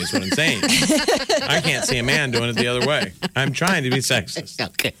sense to me, is what I'm saying. I can't see a man doing it the other way. I'm trying to be sexist.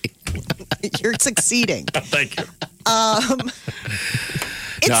 Okay. You're succeeding. Thank you.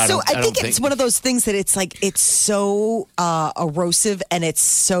 It's No, I so. don't- I I think don't it's think- one of those things that it's so erosive and it's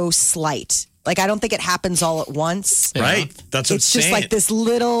so slight. Like I don't think it happens all at once. Right? That's what It's just saying. like this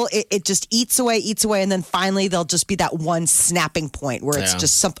little. It just eats away, and then finally there'll just be that one snapping point where it's Yeah.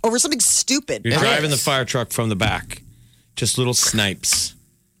 just over something stupid. You're It driving the is. fire truck from the back. Just little snipes.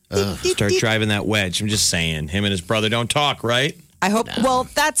 Start driving that wedge. I'm just saying. Him and his brother don't talk, right? I hope. Well,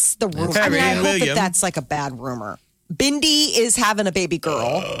 that's the rumor. I mean, I Harry and hope that William. that's like a bad rumor. Bindi is having a baby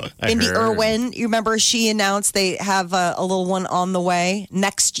girl. Bindi heard. Irwin. You remember she announced they have a little one on the way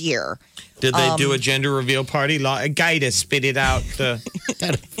next year. Did they do a gender reveal party? A guy to spit it out. A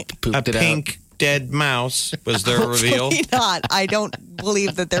Pooped it pink dead mouse was their reveal. Hopefully not. I don't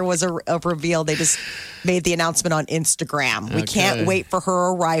believe that there was a reveal. They just made the announcement on Instagram. We can't wait for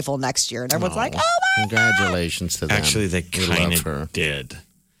her arrival next year. And everyone's like, oh my. Congratulations to them. Actually, they We love kind her. of did.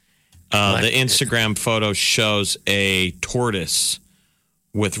 The Instagram photo shows a tortoise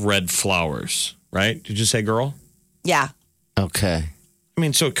with red flowers, right? Did you say girl? Yeah. Okay. I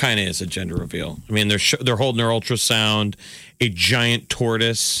mean, so it kind of is a gender reveal. I mean, they're holding their ultrasound, a giant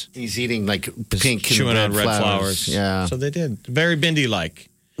tortoise. He's eating like pink chewing and on red flowers. Yeah. So they did. Very Bindi-like.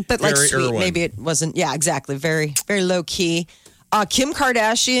 But like Very sweet, Irwin. maybe it wasn't. Yeah, exactly. Very, very low key. Kim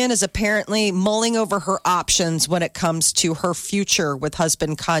Kardashian is apparently mulling over her options when it comes to her future with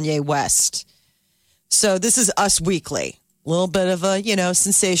husband Kanye West. So this is Us Weekly. A little bit of a,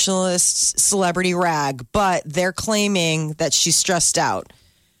 sensationalist celebrity rag, but they're claiming that she's stressed out.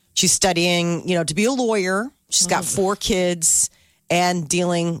 She's studying, to be a lawyer. She's got 4 kids and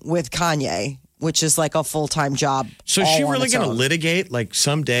dealing with Kanye, which is like a full-time job. So is all she on really its going to own. litigate? Like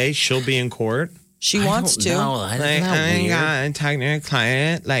someday she'll be in court? She wants to. I'm talking to a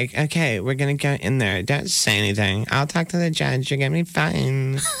client. Like, okay, we're going to go in there. Don't say anything. I'll talk to the judge. You're going to be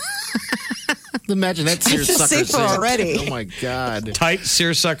fine. Imagine that feel seersucker safer suit. already. Oh my God. Tight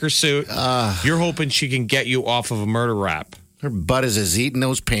seersucker suit. You're hoping she can get you off of a murder rap. Her butt is eating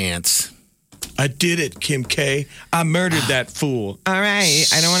those pants. I did it, Kim K. I murdered that fool. All right.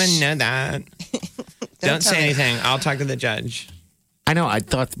 I don't want to know that. Don't say anything. I'll talk to the judge. I know. I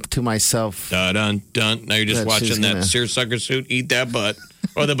thought to myself, Dun, dun, dun. Now you're just That she's watching that gonna- seersucker suit eat that butt.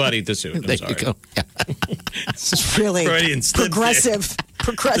 Or the butt eat the suit. I'm there sorry. you go. Yeah. It's really Freudian slip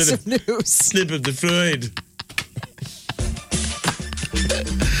progressive news. Slip of the Freud.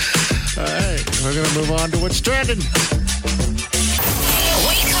 All right. We're going to move on to what's trending.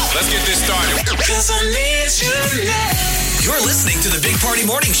 Wake up Let's get this started. You're listening to the Big Party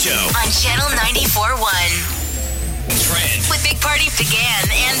Morning Show. on Channel 94.1 Trend with Big Party began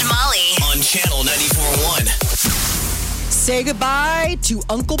and Molly. on Channel 94.1. Say goodbye to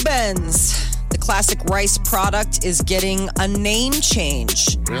Uncle Ben's. The classic rice product is getting a name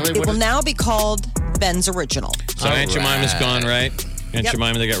change. Really? It What will is- now be called Ben's Original. So All Aunt Jemima's right. gone, right? Aunt Yep.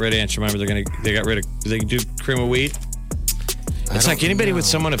 Jemima, they got rid of Aunt Jemima. They got rid of. Do they do cream of wheat? It's like anybody with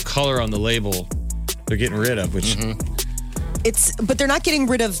someone of color on the label, they're getting rid of. Which But they're not getting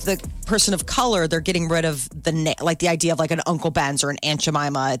rid of the person of color. They're getting rid of the idea of like an Uncle Ben's or an Aunt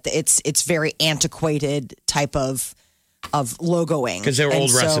Jemima. It's very antiquated type of logoing because they were And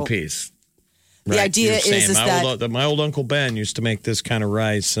old so recipes. The Right? idea You're saying, is that my old Uncle Ben used to make this kind of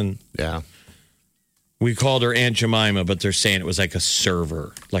rice, and Yeah. we called her Aunt Jemima, but they're saying it was like a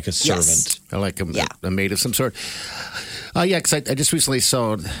server, like a servant. Yes. I like Yeah. a maid of some sort. Yeah, because I just recently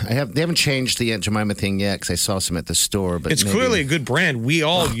saw. They haven't changed the Aunt Jemima thing yet because I saw some at the store. But It's maybe- clearly a good brand. We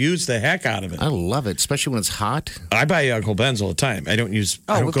all use the heck out of it. I love it, especially when it's hot. I buy Uncle Ben's all the time. I don't we've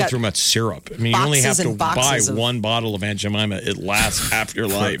go got through much syrup. I mean, you only have boxes to and buy boxes of- one bottle of Aunt Jemima. It lasts half your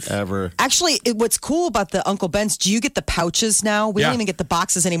life. Ever. actually, what's cool about the Uncle Ben's, do you get the pouches now? We Yeah. don't even get the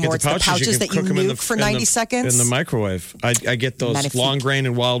boxes anymore. Get the It's the pouches can that you cook 'em in nuke for 90 seconds. in the microwave. I get those Magnifique. long grain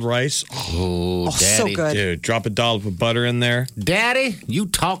and wild rice. Oh, Oh, so daddy. good. Dude, drop a dollop of butter in there. Daddy, you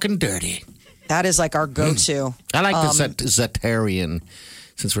talking dirty. That is like our go-to. I like the Zatarian.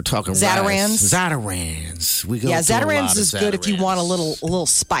 Since we're talking Zatarans? rice. Zatarans. We go Yeah, through a lot Zatarans of is good if you want a Zatarans. little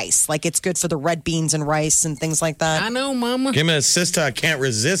spice. Like it's good for the red beans and rice and things like that. I know, Mama. Give me a sister. I can't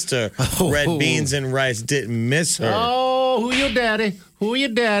resist her. Red beans and rice didn't miss her. Oh, who your daddy? Who your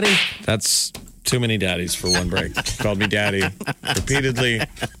daddy? That's too many daddies for one break. Called me daddy repeatedly.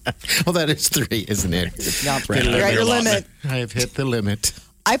 Well, that is 3, isn't it? No, Right, you're at your limit. I have hit the limit.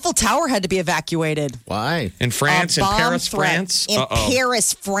 Eiffel Tower had to be evacuated. Why? In France, A in bomb Paris, threat France. In Uh-oh.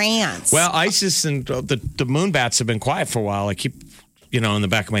 Paris, France. Well, ISIS and the moon bats have been quiet for a while. I keep, in the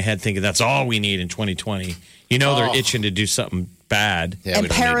back of my head thinking that's all we need in 2020. They're itching to do something bad. Yeah, we and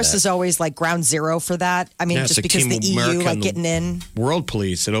don't need Paris that. is always like ground zero for that. I mean, Yeah, it's just like because the Team EU America like and the- getting in. World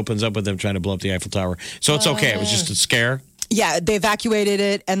police. It opens up with them trying to blow up the Eiffel Tower. So it's okay. It was just a scare. Yeah, they evacuated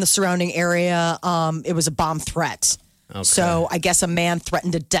it and the surrounding area. It was a bomb threat. Okay. So I guess a man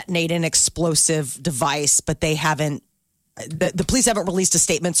threatened to detonate an explosive device, but they haven't. The police haven't released a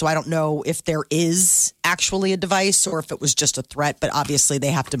statement, so I don't know if there is actually a device or if it was just a threat. But obviously,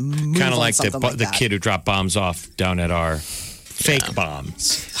 they have to move Kind of on like something the like that. kid who dropped bombs off down at our fake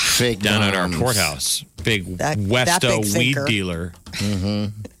bombs Fake down at our bombs. courthouse. Big That Westo big weed thinker. dealer.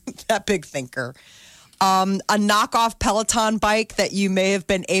 That big thinker. A knockoff Peloton bike that you may have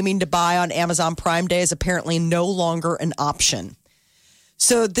been aiming to buy on Amazon Prime Day is apparently no longer an option.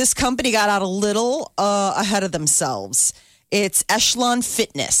 So this company got out a little ahead of themselves. It's Echelon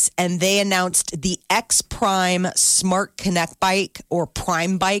Fitness, and they announced the X Prime Smart Connect bike, or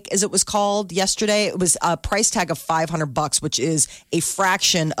Prime bike as it was called yesterday. It was a price tag of $500, which is a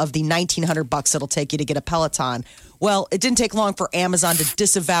fraction of the $1,900 it'll take you to get a Peloton. Well, it didn't take long for Amazon to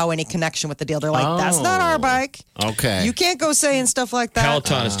disavow any connection with the deal. They're like, that's not our bike. Okay. You can't go saying stuff like that.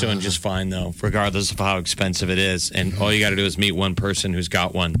 Peloton is doing just fine, though, regardless of how expensive it is. And all you got to do is meet one person who's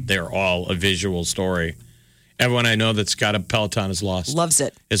got one. They're all a visual story. Everyone I know that's got a Peloton is lost. Loves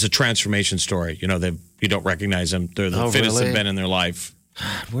it. It's a transformation story. You know, you don't recognize them. They're the fittest they've been in their life.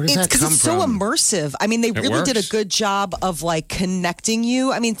 Where does that come Because it's so from? immersive. I mean, they really works. did a good job of like connecting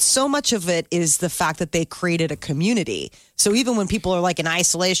you. I mean, so much of it is the fact that they created a community. So even when people are like in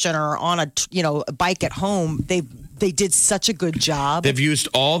isolation or on a bike at home, they did such a good job. They've used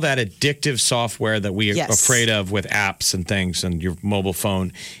all that addictive software that we are afraid of with apps and things and your mobile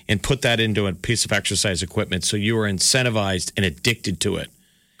phone and put that into a piece of exercise equipment. So you are incentivized and addicted to it.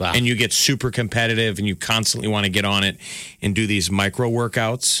 Wow. And you get super competitive and you constantly want to get on it and do these micro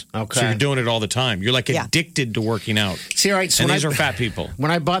workouts. Okay. So you're doing it all the time. You're like addicted to working out. See, all right. So and when these are fat people. When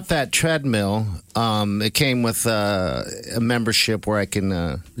I bought that treadmill, it came with a membership where I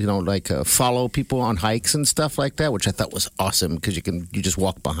can, follow people on hikes and stuff like that, which I thought was awesome because you just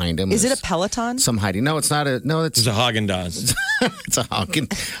walk behind them. Is it a Peloton? Some hiding. No, it's not a. No, It's a Haagen-Dazs. it's a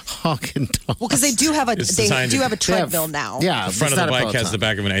Haagen-Dazs. Well, because they do have a treadmill now. Yeah, The front of it's the not a bike has Peloton. the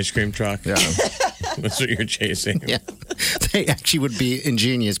back of an ice cream truck. Yeah. That's what you're chasing. Yeah, they actually would be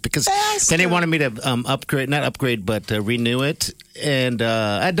ingenious because then they wanted me to renew it. And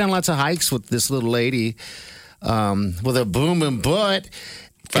I'd done lots of hikes with this little lady with a booming butt.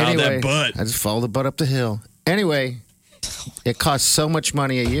 Follow that butt. I just followed the butt up the hill. Anyway, it costs so much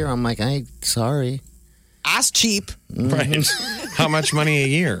money a year. I'm like, sorry. Ass cheap. Right. How much money a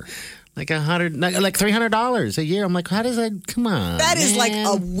year? Like $300 a year. I'm like, how does that? Come on, That is like man.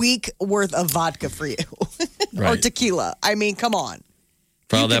 a week worth of vodka for you, or Right. tequila. I mean, come on.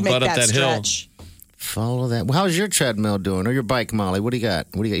 Follow You that can make butt up that hill. stretch. Follow that. Well, how's your treadmill doing, or your bike, Molly? What do you got?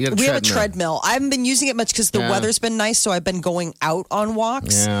 You got We have a treadmill. I haven't been using it much because the Yeah. weather's been nice, so I've been going out on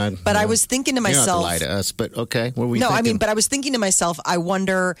walks. Yeah, but I was thinking to You don't have to myself, lie to us, but okay. What were you no, thinking? I mean, but I was thinking to myself, I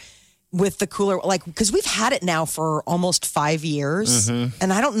wonder with the cooler, like, because we've had it now for almost 5 years, Mm-hmm.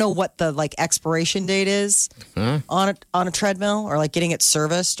 and I don't know what the like expiration date is on a treadmill or like getting it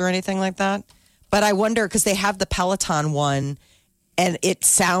serviced or anything like that. But I wonder because they have the Peloton one. And it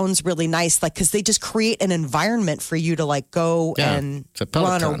sounds really nice, like because they just create an environment for you to like go Yeah, and it's a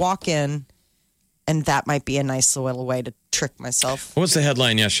run or Peloton. walk in, and that might be a nice little way to trick myself. What was the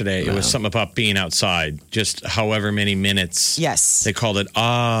headline yesterday? It was something about being outside, just however many minutes. Yes. They called it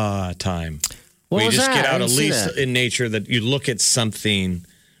time. What where you was just that? get I out didn't at see least that. in nature that you look at something,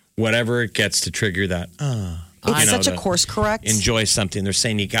 whatever it gets to trigger that. It's such a course correct. Enjoy something. They're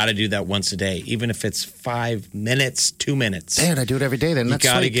saying you got to do that once a day, even if it's 5 minutes, 2 minutes. Man, I do it every day. Then You that's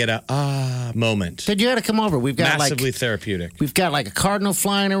got to sweet. get a moment. Dude, you got to come over. We've got Massively therapeutic. We've got like a cardinal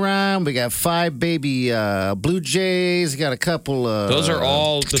flying around. We got 5 baby blue jays. We got a couple. Those are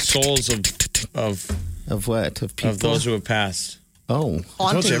all the souls of what of people. of those who have passed. Oh,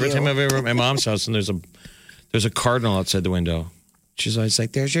 I told you, every Haunting time I'm ever at my mom's house and there's a cardinal outside the window. She's always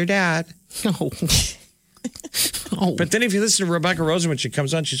like, "There's your dad." no. Oh, But then if you listen to Rebecca Rosen when she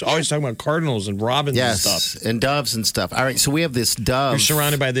comes on, she's always talking about cardinals and robins and yes, stuff. and doves and stuff. All right, so we have this dove. You're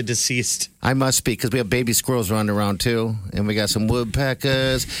surrounded by the deceased. I must be because we have baby squirrels running around too, and we got some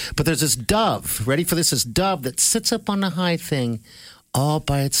woodpeckers. But there's this dove. Ready for this? This dove that sits up on the high thing, all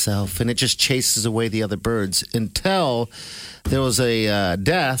by itself, and it just chases away the other birds until there was a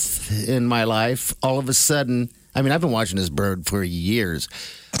death in my life. All of a sudden, I mean, I've been watching this bird for years.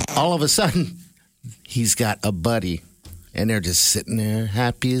 All of a sudden, he's got a buddy, and they're just sitting there,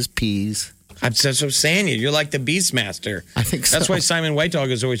 happy as peas. That's what I'm saying. You're like the Beastmaster. I think so. That's why Simon White Dog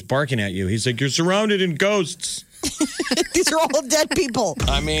is always barking at you. He's like, you're surrounded in ghosts. These are all dead people.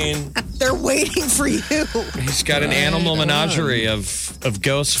 I mean, They're waiting for you. he's got an animal menagerie of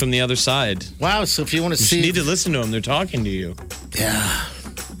ghosts from the other side. Wow! So if you want to You see, need to listen to them. They're talking to you. yeah.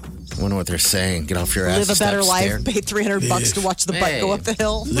 I wonder what they're saying. Get off your ass. Live a and stop better life. staring. Pay $300 to watch the butt go up the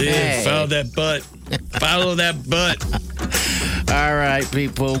hill. Live, Hey. follow that butt. Follow that butt. All right,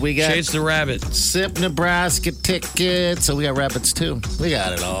 people. We got Chase the rabbit. SIP Nebraska tickets. So we got rabbits too. We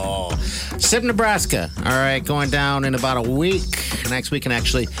got it all. SIP Nebraska. All right, going down in about a week. Next weekend,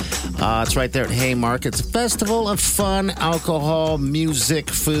 actually. It's right there at Haymarket. It's a festival of fun, alcohol, music,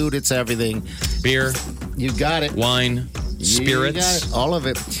 food. It's everything. Beer, You got it. wine, You got spirits. it. All of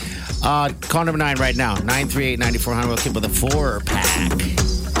it. Call number 9 right now. 938-9400. We'll keep with a 4-pack.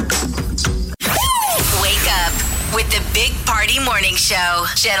 Wake up with the Big Morning Show,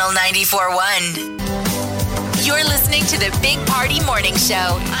 Channel 94.1. You're listening to the Big Party Morning Show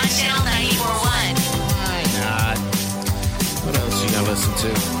on Channel 94.1. Why not? What else you got to listen to?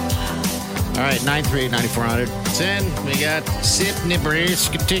 All right, 938-9400. 10, we got SIP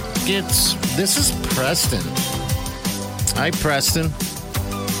Nebraska tickets. This is Preston. Hi, Preston.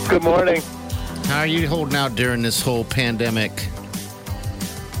 Good morning. How are you holding out during this whole pandemic?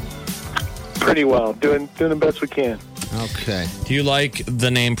 Pretty well. Doing the best we can. Okay. Do you like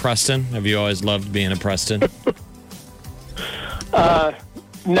the name Preston? Have you always loved being a Preston? No,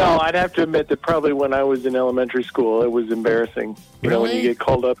 I'd have to admit that probably when I was in elementary school, it was embarrassing. You know, when you get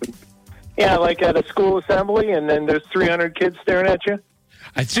called up and like at a school assembly, and then there's 300 kids staring at you.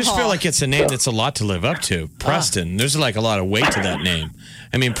 I just feel like it's a name that's a lot to live up to. Preston. There's like a lot of weight to that name.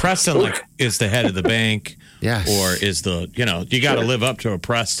 I mean, Preston is the head of the bank. Yes. Or is you got to live up to a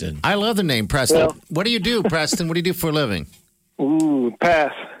Preston. I love the name Preston. Well- What do you do, Preston? What do you do for a living? Ooh,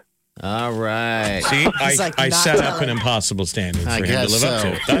 pass. All right. See, He's like, I not set up telling. an impossible standard I for him to guess live up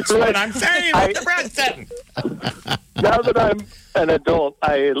so. to. That's what I'm saying, Mr. Preston. Now that I'm an adult,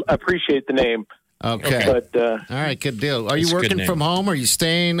 I appreciate the name. Okay. But All right, good deal. Are you That's a good working name. from home? Are you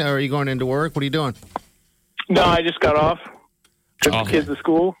staying? Or are you going into work? What are you doing? no, I just got off. Took Oh. the kids to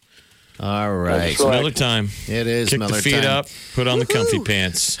school. All right. So- Miller time. It is Kick Miller the feet time. up, put on the comfy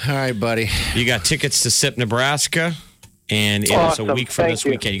pants. All right, buddy. You got tickets to SIP Nebraska, and it's Awesome. a week from Thank this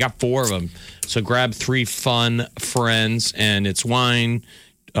you. weekend. You got 4 of them. So grab 3 fun friends, and it's wine,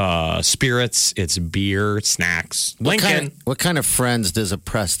 spirits, it's beer, snacks. Lincoln. What kind of friends does a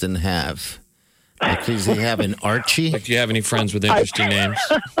Preston have? Like, does he have an Archie? Do you have any friends with interesting names?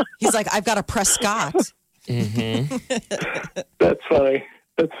 He's like, I've got a Prescott. That's funny.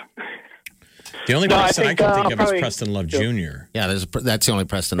 The only No, I person I think, can think I'll of probably- is Preston Love Jr. Yeah, that's the only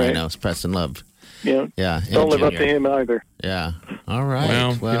Preston I Right. know. It's Preston Love. Yeah. Yeah. Don't and live up to Junior. him either. Yeah. All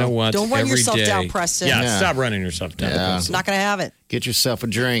right. Well, you know what? Don't run Every yourself day- down, Preston. Yeah, Yeah. stop running yourself down. Yeah. Preston. Not going to have it. Get yourself a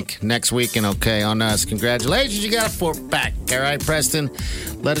drink next weekend, okay, on us. Congratulations, you got a 4-pack. All right, Preston.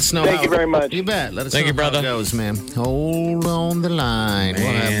 Let us know. Thank you very much. You bet. Let us Thank know you, brother. how it goes, man. Hold on the line. We'll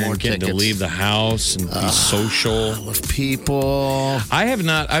have Man, more getting tickets. to leave the house and be social. With people. I have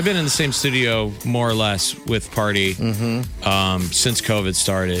not. I've been in the same studio more or less with Party since COVID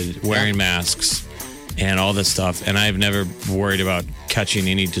started, wearing masks and all this stuff, and I've never worried about catching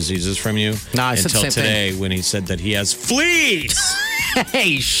any diseases from you No, I said the until same thing. today when he said that he has fleas.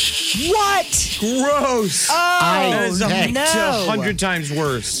 Hey, What? Gross. That is hey. 100 times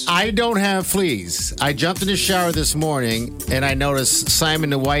worse. I don't have fleas. I jumped in the shower this morning and I noticed Simon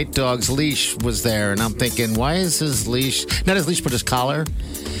the white dog's leash was there. And I'm thinking, why is his leash, not his leash, but his collar?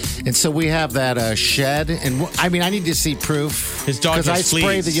 And so we have that shed. And I mean, I need to see proof. His dog Because I has spray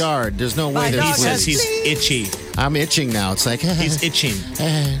fleas. the yard. There's no way My there's dog He says fleas. he's itchy. I'm itching now. It's like, He's itching.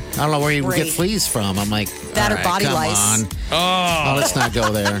 I don't know where you would get Great. fleas from. I'm like, That all or right, body come lice. on. Oh, let's not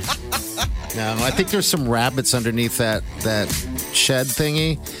go there. No, I think there's some rabbits underneath that shed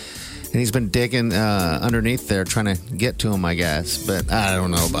thingy. And he's been digging underneath there, trying to get to him, I guess. But I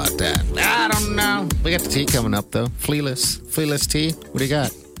don't know about that. I don't know. We got the tea coming up, though. Flealess tea. What do you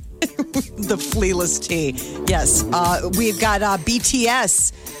got? The flealess tea. Yes. We've got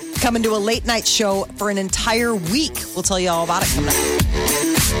BTS coming to a late night show for an entire week. We'll tell you all about it coming up.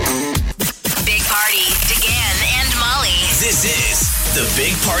 Big Party, DeGan and Molly This is the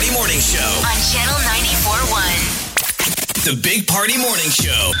Big Party Morning Show. on Channel 94.1. The Big Party Morning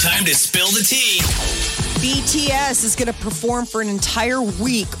Show. Time to spill the tea. BTS is going to perform for an entire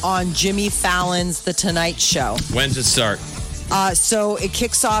week on Jimmy Fallon's The Tonight Show. When's it start? So it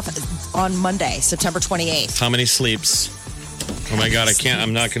kicks off on Monday, September 28th. How many sleeps? Oh my God,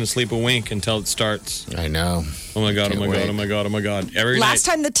 I'm not going to sleep a wink until it starts. I know. Oh my God, oh Can't my wait. God, oh my God, oh my God. Every Last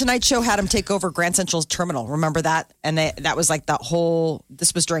night. time The Tonight Show had him take over Grand Central's terminal. Remember that? And that was like that whole,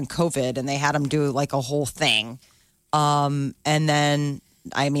 this was during COVID, and they had him do like a whole thing. And then,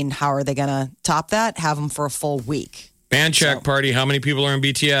 I mean, how are they going to top that? Have him for a full week. Band check party. How many people are in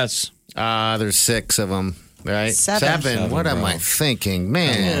BTS? There's 6 of them, right? Seven. What am bro. I thinking? Oh,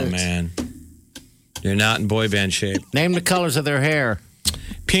 Man. man. You're not in boy band shape. Name the colors of their hair.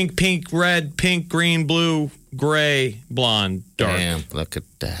 Pink, pink, red, pink, green, blue, gray, blonde, dark. Damn, look at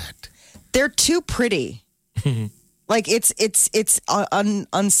that. They're too pretty. Like it's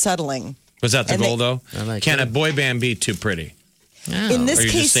unsettling. Was that the And goal, they- though? I like Can it. a boy band be too pretty? In this Or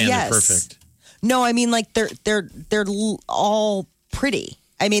you're case, just saying yes. they're perfect? No, I mean like they're all pretty.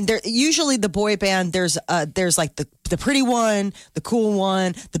 I mean, they're usually the boy band. There's like the pretty one, the cool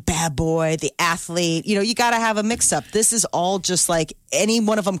one, the bad boy, the athlete. You know, you got to have a mix up. This is all just like any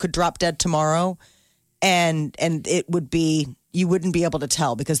one of them could drop dead tomorrow, and it would be you wouldn't be able to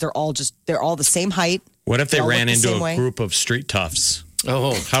tell because they're all the same height. What if they all ran look the into same a way. group of street toughs?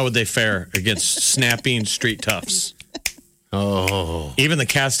 Oh, How would they fare against snapping street toughs? oh. Even the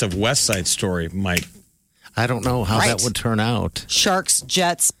cast of West Side Story might. I don't know how Right. that would turn out. Sharks,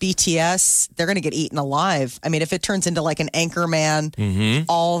 Jets, BTS, they're going to get eaten alive. I mean, if it turns into like an Anchorman,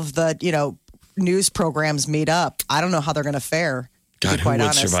 all of the, news programs meet up, I don't know how they're going to fare. To God, be who quite would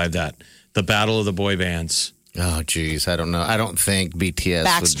honest. survive that? The battle of the boy bands. Oh, geez. I don't know. I don't think BTS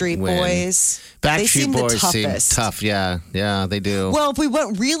Backstreet would win. Boys. They Backstreet seem the Boys seem toughest. tough. Yeah, they do. Well, if we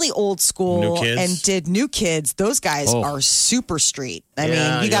went really old New school Kids? and did New Kids, those guys Oh. are super street. I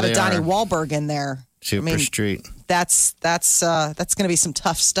Yeah, mean, you got yeah, a they Donnie are. Wahlberg in there. Super I mean, street. That's going to be some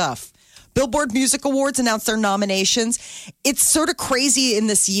tough stuff. Billboard Music Awards announced their nominations. It's sort of crazy in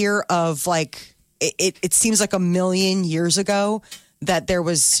this year of like it seems like a million years ago that there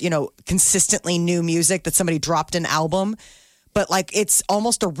was, consistently new music that somebody dropped an album. But like it's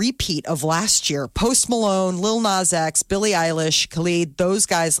almost a repeat of last year. Post Malone, Lil Nas X, Billie Eilish, Khalid, those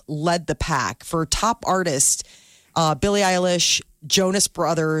guys led the pack. For top artist, Billie Eilish, Jonas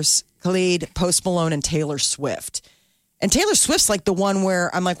Brothers, Khalid, Post Malone, and Taylor Swift. And Taylor Swift's like the one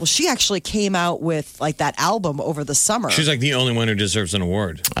where I'm like, well, she actually came out with like that album over the summer. She's like the only one who deserves an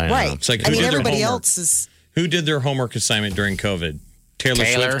award. I know. right. It's like, I who mean, did their everybody homework? else is. Who did their homework assignment during COVID? Taylor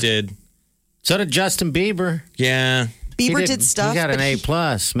Swift did. So did Justin Bieber. Yeah. Bieber He did stuff. He got but an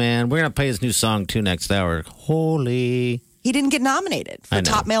A+, man. We're going to play his new song, too, next hour. Holy. he didn't get nominated I for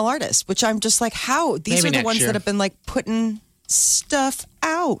know. top male artist, which I'm just like, how? These Maybe are the next ones year. that have been like putting stuff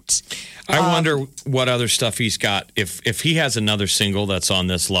out. I wonder what other stuff he's got. If he has another single that's on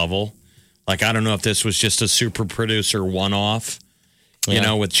this level, like I don't know if this was just a super producer one-off,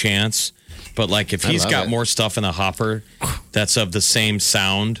 with Chance. But like if he's love got it. more stuff in the hopper that's of the same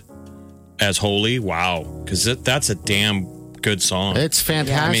sound as Holy, wow. Because that's a damn good song. It's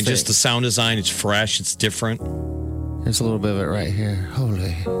fantastic. I mean, just the sound design, it's fresh, it's different. There's a little bit of it right here.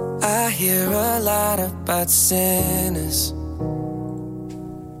 Holy. I hear a lot about sinners.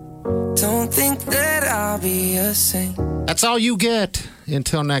 Don't think that I'll be a saint. That's all you get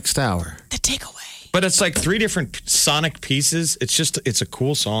until next hour. The takeaway. But it's like three different sonic pieces. It's a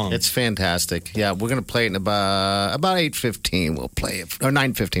cool song. It's fantastic. Yeah, we're going to play it in about 8:15. We'll play it. Or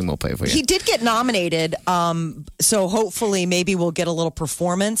 9:15 we'll play it for you. He did get nominated, so hopefully maybe we'll get a little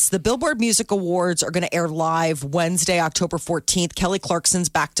performance. The Billboard Music Awards are going to air live Wednesday, October 14th. Kelly Clarkson's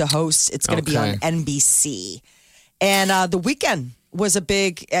back to host. It's going to be on NBC. And The Weeknd was a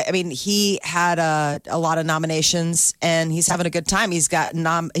big, I mean, he had a lot of nominations and he's having a good time.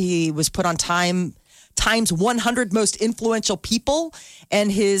 He was put on Time's 100 most influential people, and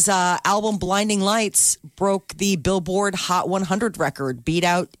his album Blinding Lights broke the Billboard Hot 100 record, beat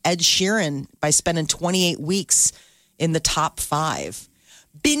out Ed Sheeran by spending 28 weeks in the top 5.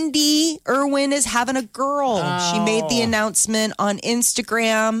 Bindi Irwin is having a girl. She made the announcement on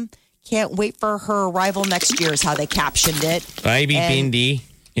Instagram. Can't wait for her arrival next year is how they captioned it. Baby And- Bindi.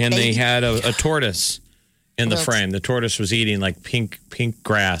 And they Baby- had a tortoise in the frame. The tortoise was eating like pink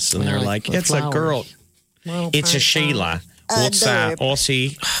grass. And they're like, like it's a flowers. girl. It's a Sheila. What's that?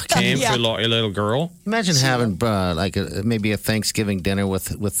 Aussie came Yeah. for a little girl. Imagine having maybe a Thanksgiving dinner with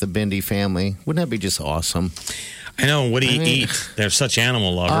the Bindi family. Wouldn't that be just awesome? I know. What do you eat? They're such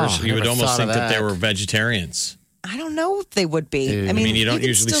animal lovers. Oh, you would never almost thought think of that they that. were vegetarians. I don't know if they would be. Dude. I mean, you don't can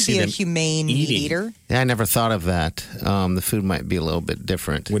usually still see be a them humane meat eating. eater. Yeah, I never thought of that. The food might be a little bit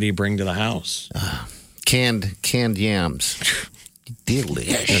different. What do you bring to the house? Canned yams.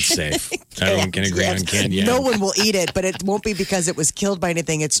 Delicious. That's safe. Everyone can agree on canned yams. No one will eat it, but it won't be because it was killed by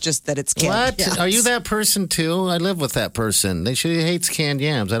anything. It's just that it's canned. What? yams. Are you that person too? I live with that person. She hates canned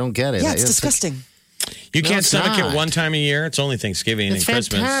yams. I don't get it. Yeah, it's disgusting. You No, can't it's stomach not. it one time a year. It's only Thanksgiving It's and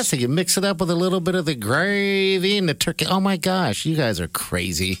Christmas. fantastic. You mix it up with a little bit of the gravy and the turkey. Oh my gosh, you guys are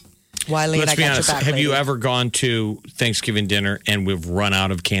crazy. Wiley, and Let's I be got honest. your back. Have you lady. ever gone to Thanksgiving dinner and we've run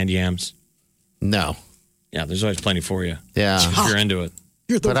out of canned yams? No. Yeah, there's always plenty for you. Yeah. If you're into it.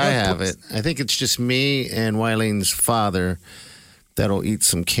 But I have it. I think it's just me and Wileen's father that'll eat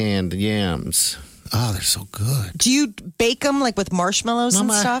some canned yams. Oh, they're so good. Do you bake them like with marshmallows and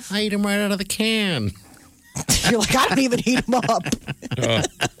Mama, stuff? I eat them right out of the can. You're like, I don't even heat them up.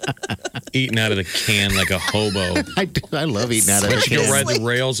 Eating out of the can like a hobo. I do. I love eating out of the You go can. ride the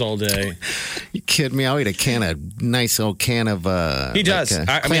rails all day. You kidding me? I'll eat a nice old can of. He does. like,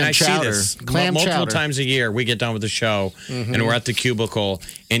 I mean, clam I chowder. see this Clam multiple chowder. times a year. We get done with the show and we're at the cubicle,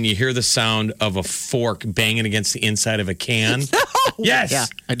 and you hear the sound of a fork banging against the inside of a can. Yes, Yeah,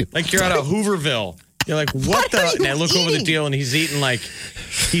 I do. Like you're out of Hooverville. You're like, what the? And I look over the deal, and he's eating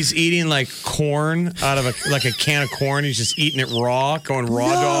like corn out of a can of corn. He's just eating it raw, going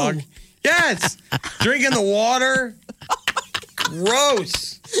raw dog. Yes, drinking the water.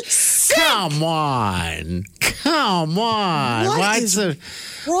 Gross. Come on.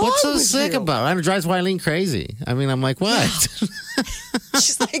 What's so sick about it? It drives Wileen crazy. I mean, I'm like, what?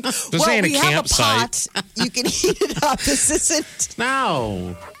 She's like, this ain't we a have campsite. a pot. You can heat it up. This isn't.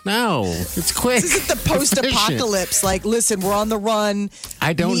 No. It's quick. This isn't the post-apocalypse. Like, listen, we're on the run.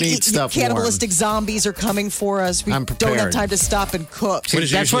 I don't need stuff Cannibalistic zombies are coming for us. We I'm don't prepared. have time to stop and cook. What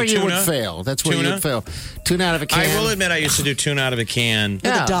is it, That's where usually you would tuna? fail. That's where Tuna? you would fail. Tuna out of a can. I will admit, I used to do tuna out of a can. With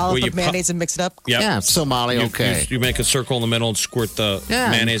a dollop of mayonnaise and mix it up. Yep. Yeah, Somali, okay. You make a circle in the middle and squirt the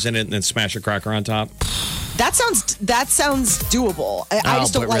mayonnaise in it, and then smash a cracker on top. That sounds doable. I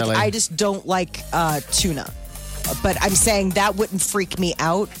just don't but like. really? I just don't like tuna. But I'm saying that wouldn't freak me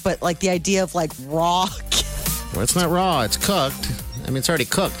out. But like the idea of like raw. Well, it's not raw. It's cooked. I mean, it's already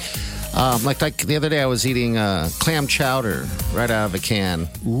cooked. Like the other day, I was eating clam chowder right out of a can.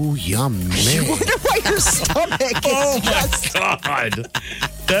 Ooh, yum, man. I wonder why your stomach is just. God,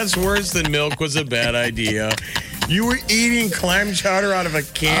 that's worse than milk was a bad idea. You were eating clam chowder out of a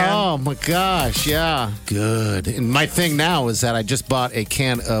can? Oh, my gosh, yeah. Good. And my thing now is that I just bought a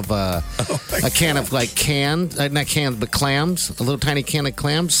can of, not cans, but clams, a little tiny can of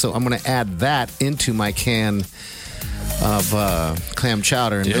clams. So I'm going to add that into my can of clam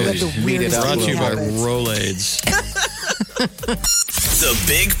chowder and really heat it up. Brought a to you by little bit. Rolaids. The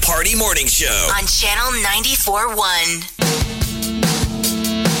Big Party Morning Show. On Channel 94.1.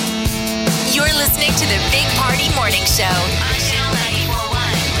 You're listening to the Big Party Morning Show on Channel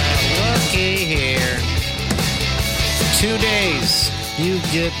 94.1. Looky here. 2 days. You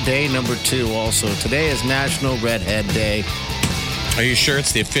get day number 2 also. Today is National Redhead Day. Are you sure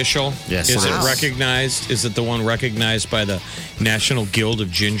it's the official? Yes, Is it it is. recognized? Is it the one recognized by the National Guild of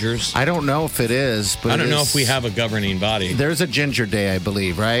Gingers? I don't know if it is, but I don't it know is- if we have a governing body. There's a Ginger Day, I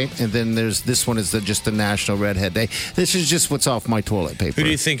believe, right? And then there's this one is just the National Redhead Day. This is just what's off my toilet paper. Who do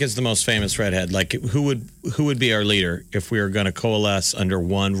you think is the most famous redhead? Like, who would be our leader if we were going to coalesce under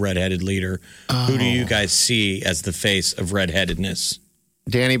one redheaded leader? Who do you guys see as the face of redheadedness?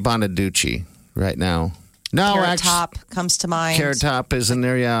 Danny Bonaducci right now. No, Carrot actually, Top comes to mind. Carrot Top is in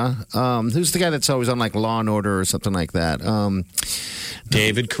there, yeah. Who's the guy that's always on like Law and Order or something like that?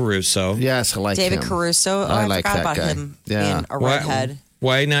 David Caruso. Yes, I like him. David Caruso. Oh, I like forgot that about guy. him Yeah. being a redhead.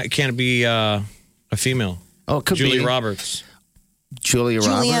 Why not? Can't it be a female? Oh, it could Julia be Roberts. Julia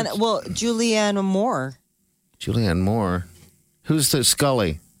Roberts. Julianne Moore. Julianne Moore. Who's the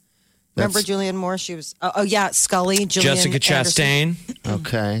Scully? Remember Julianne Moore? She was. Oh yeah, Scully. Gillian Jessica Anderson. Chastain.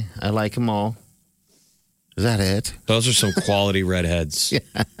 Okay, I like them all. Is that it? Those are some quality redheads.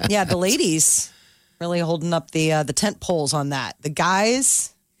 Yeah, the ladies really holding up the tent poles on that. The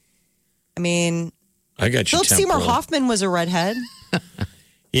guys. I mean, I got you. Philip Seymour temporal. Hoffman was a redhead.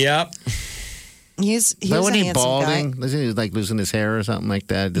 Yep. He was But a when he handsome balding, guy. isn't he like losing his hair or something like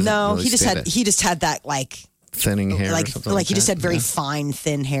that? Doesn't No, really he just stay had that that like thinning hair, or like something like he just that? had very fine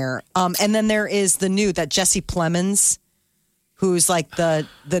thin hair. And then there is that Jesse Plemons, who's like the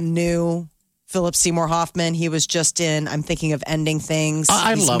new Philip Seymour Hoffman. He was just in. I'm thinking of Ending Things.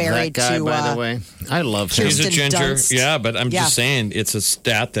 I He's love that married guy, to, by the way. I love him. He's a Kirsten ginger. Dunst. Yeah, but I'm Yeah. just saying it's a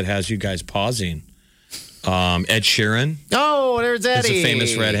stat that has you guys pausing. Ed Sheeran Oh, there's is Eddie. a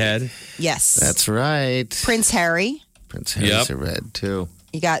famous redhead. Yes, That's right. Prince Harry. Prince Harry's Yep. a red, too.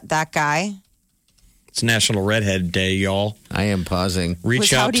 You got that guy. It's National Redhead Day, y'all. I am pausing. Reach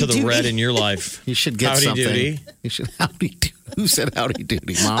Was out Howdy to the Doody. red in your life. You should get Howdy something. doody. You should howdy doody. Who said howdy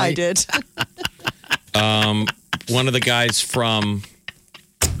doody, Molly? I did. One of the guys from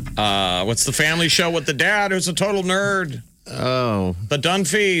what's the family show with the dad who's a total nerd? Oh. The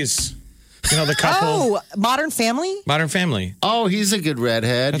Dunphys. You know the couple. Oh, Modern Family. Modern Family. Oh, he's a good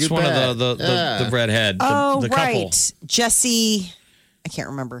redhead. That's You one bet. of the Yeah. redhead. Oh, the couple. right. Jesse. I can't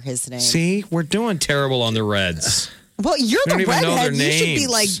remember his name. See, we're doing terrible on the reds. Well, you're We don't the even know redhead. their You should be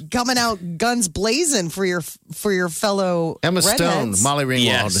names. like coming out guns blazing for your fellow Emma Stone, redheads. Molly Ringwald.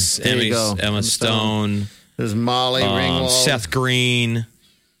 Yes, There you go. Emma Stone. There's Molly Ringwald. Seth Green.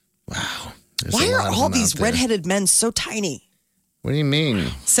 There's Why a are lot of all them these out there. redheaded men so tiny? What do you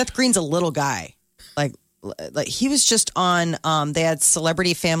mean? Seth Green's a little guy. Like he was just on. They had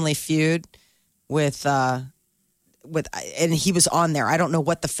Celebrity Family Feud with, and he was on there. I don't know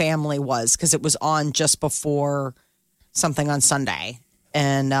what the family was because it was on just before something on Sunday,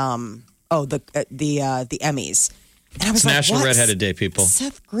 and the Emmys. And I was It's like, National what's Redheaded Day, people.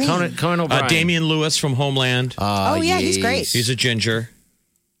 Seth Green. Conan O'Brien. Damian Lewis from Homeland. Oh, yeah, he's great. He's a ginger.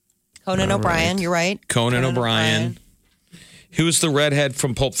 Conan O'Brien, you're right. Conan O'Brien. Who's the redhead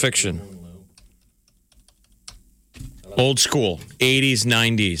from Pulp Fiction? Old school, 80s,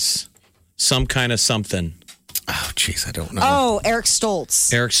 90s. Some kind of something. Oh, jeez, I don't know. Oh, Eric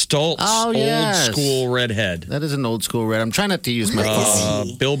Stoltz. Eric Stoltz. Oh, yes. Old school redhead. That is an old school red. I'm trying not to use my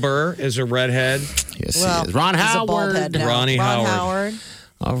phone. Bill Burr is a redhead. Yes, Well, he is. Ron he's a bald Howard. head now. Ronnie Ron Howard.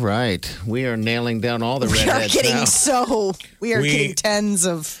 All right. We are nailing down all the We are redheads getting now. getting tens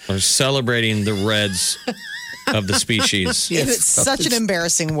of. Are celebrating the reds of the species. In such an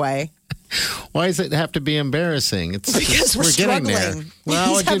embarrassing way. Why does it have to be embarrassing? It's Because we're getting struggling. there. Well,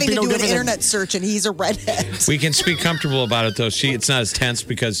 he's it'd having be to no do an different than- internet search, and he's a redhead. We can speak comfortable about it, though. It's not as tense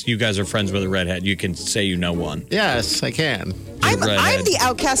because you guys are friends with a redhead. You can say you know one. Yes, I can. I'm redhead. the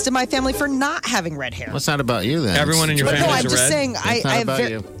outcast in my family for not having red hair. Well, it's not about you then. Everyone in your But no, family's I'm a just red? saying. It's I not have about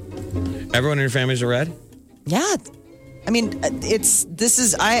you. Everyone in your family's a red? Yeah. I mean,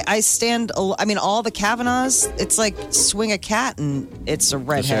 I stand, I mean, all the Kavanaughs, it's like swing a cat and it's a It's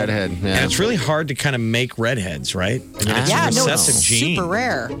redhead. redhead. Yeah. And it's really hard to kind of make redheads, right? I mean, it's Yeah, a no, recessive it's gene. super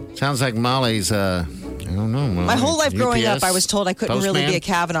rare. Sounds like Molly's, I don't know. My whole life growing up, UPS I was told I couldn't really be a postman?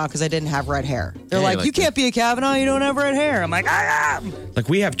 Kavanaugh because I didn't have red hair. They're Yeah, like, like you can't be a Kavanaugh, you don't have red hair. I'm like, I am. Like,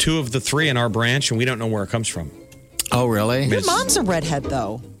 we have 2 of the 3 in our branch, and we don't know where it comes from. Oh, really? Your mom's a redhead,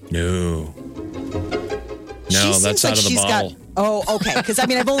 though. No. She No, seems that's like out of the she's bottle. got. Oh, okay. Because I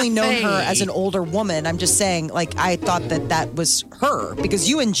mean, I've only known her as an older woman. I'm just saying, like, I thought that was her because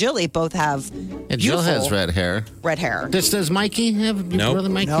you and Jilly both have Yeah, Jill beautiful has red hair. red hair. Does Mikey have your Nope. brother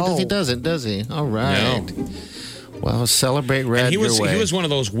Mikey? No. He doesn't, does he? All right. Well, celebrate red And he was your way. he was one of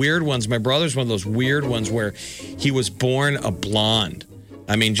those weird ones. My brother's one of those weird ones where he was born a blonde.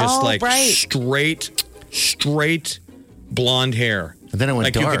 I mean, just Oh, like right. straight blonde hair. And then it went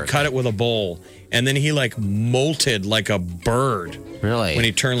like you dark. could cut it with a bowl. And then he like molted like a bird. Really? When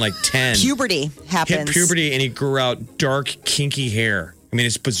he turned like 10. Puberty Hit happens. puberty and he grew out dark, kinky hair. I mean,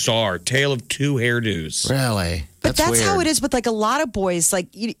 it's bizarre. Tale of 2 hairdos. Really? But that's weird. how it is with like a lot of boys. Like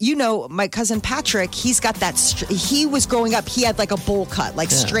you know, my cousin Patrick, he's got that. He was growing up. He had like a bowl cut,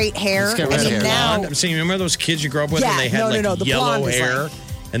 like straight hair. He's got And red then hair. now, Blonde. I'm saying, remember those kids you grew up with Yeah, and they had no, the yellow blonde is hair like-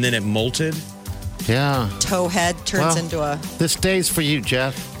 and then it molted? Yeah. toe head turns Well, into a. This day's for you,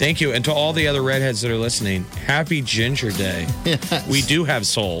 Jeff. Thank you. And to all the other redheads that are listening, happy Ginger Day. Yes. We do have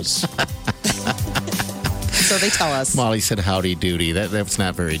souls. So they tell us. Molly said howdy doody. That's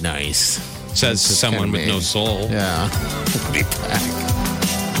not very nice. Says That's someone kinda with no mean. soul. Yeah. We'll be back.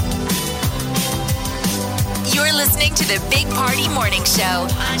 You're listening to the Big Party Morning Show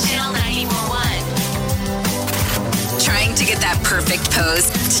on Channel 94.1. Trying to get that perfect pose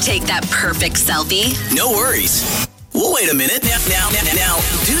to take that perfect selfie? No worries. Well, wait a minute. Now,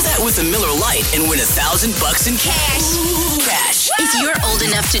 do that with a Miller Lite and win $1,000 in cash. If you're old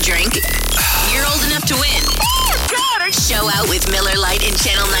enough to drink, you're old enough to win. Show out with Miller Lite and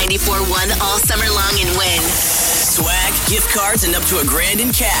Channel 94.1 all summer long and win. Swag, gift cards, and up to $1,000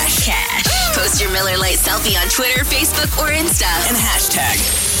 in cash. Post your Miller Lite selfie on Twitter, Facebook, or Insta. And hashtag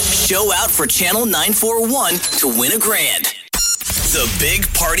show out for Channel 941 to win $1,000. The Big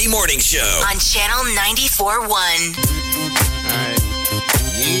Party Morning Show. On Channel 94.1. All right.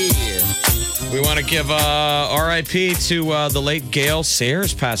 Yeah. We want to give RIP to the late Gale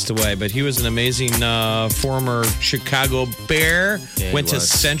Sayers passed away, but he was an amazing former Chicago Bear. Yeah, he Went to was.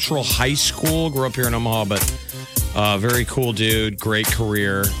 Central High School, grew up here in Omaha, but very cool dude, great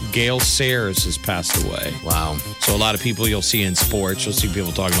career. Gale Sayers has passed away. Wow. So a lot of people you'll see in sports, you'll see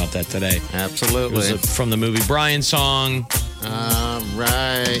people talking about that today. It Absolutely. was from the movie Brian song.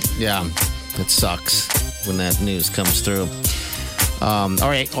 Right. Yeah. It sucks when that news comes through. All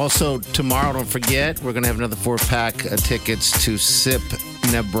right. Also, tomorrow, don't forget, we're going to have another 4-pack of tickets to SIP,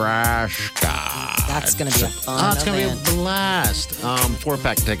 Nebraska. That's going to be a fun It's going to be event. a blast.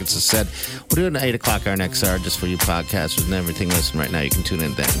 4-pack of tickets, as said. We'll do it at 8 o'clock our next hour just for you podcasters and everything listening right now. You can tune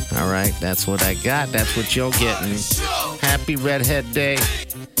in then. All right. That's what I got. That's what you're getting. Happy Redhead Day.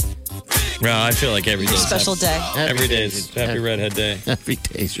 Well, I feel like every day. Special day. Every day is Happy Redhead Day. Every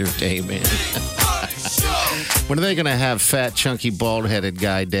day's your day, man. When are they going to have Fat, Chunky, Bald-Headed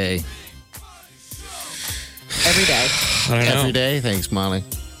Guy Day? Every day. I don't know. Every day? Thanks, Molly.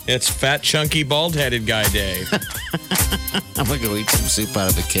 It's Fat, Chunky, Bald-Headed Guy Day. I'm going to go eat some soup out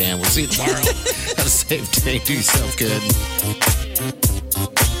of a can. We'll see you tomorrow. Have a safe day. Do yourself good.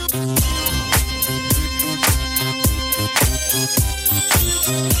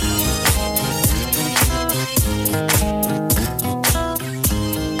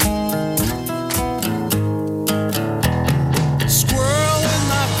 Squirrel in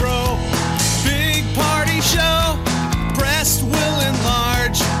my fro. Big party show. Breast will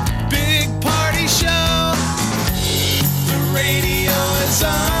enlarge. Big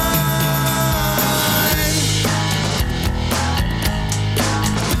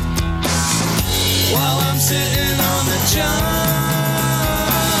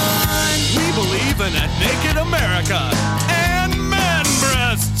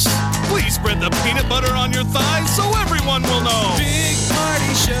butter on your thighs so everyone will know. Big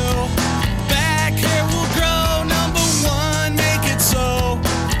party show. Back hair will grow. Number one, make it so.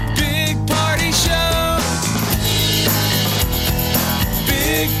 Big party show.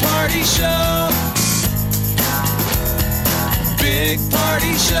 Big party show. Big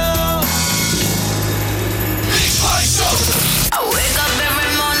party show. Big party show. I wake up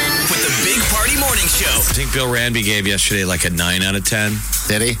every morning With the Big Party Morning Show. I think Bill Ranby gave yesterday like a 9 out of 10.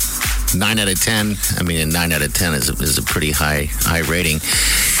 Did he? 9 out of 10. I mean, a 9 out of 10 is a pretty high rating.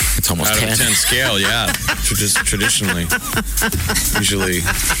 It's almost Out 10. of 10 scale, yeah. Traditionally. Usually.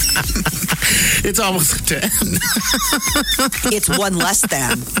 It's almost a 10. It's one less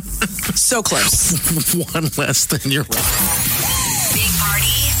than. So close. One less than you're right. Big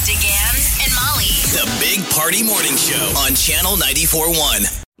Party, DeGan, and Molly. The Big Party Morning Show on Channel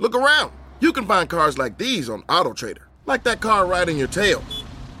 94.1. Look around. You can find cars like these on AutoTrader. Like that car riding your tail.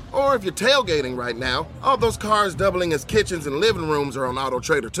 Or if you're tailgating right now, all those cars doubling as kitchens and living rooms are on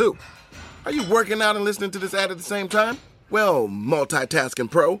AutoTrader too. Are you working out and listening to this ad at the same time? Well,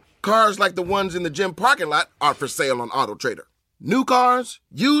 multitasking pro, cars like the ones in the gym parking lot are for sale on AutoTrader. New cars,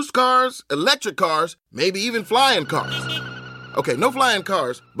 used cars, electric cars, maybe even flying cars. Okay, no flying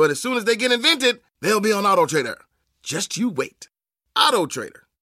cars, but as soon as they get invented, they'll be on AutoTrader. Just you wait. AutoTrader.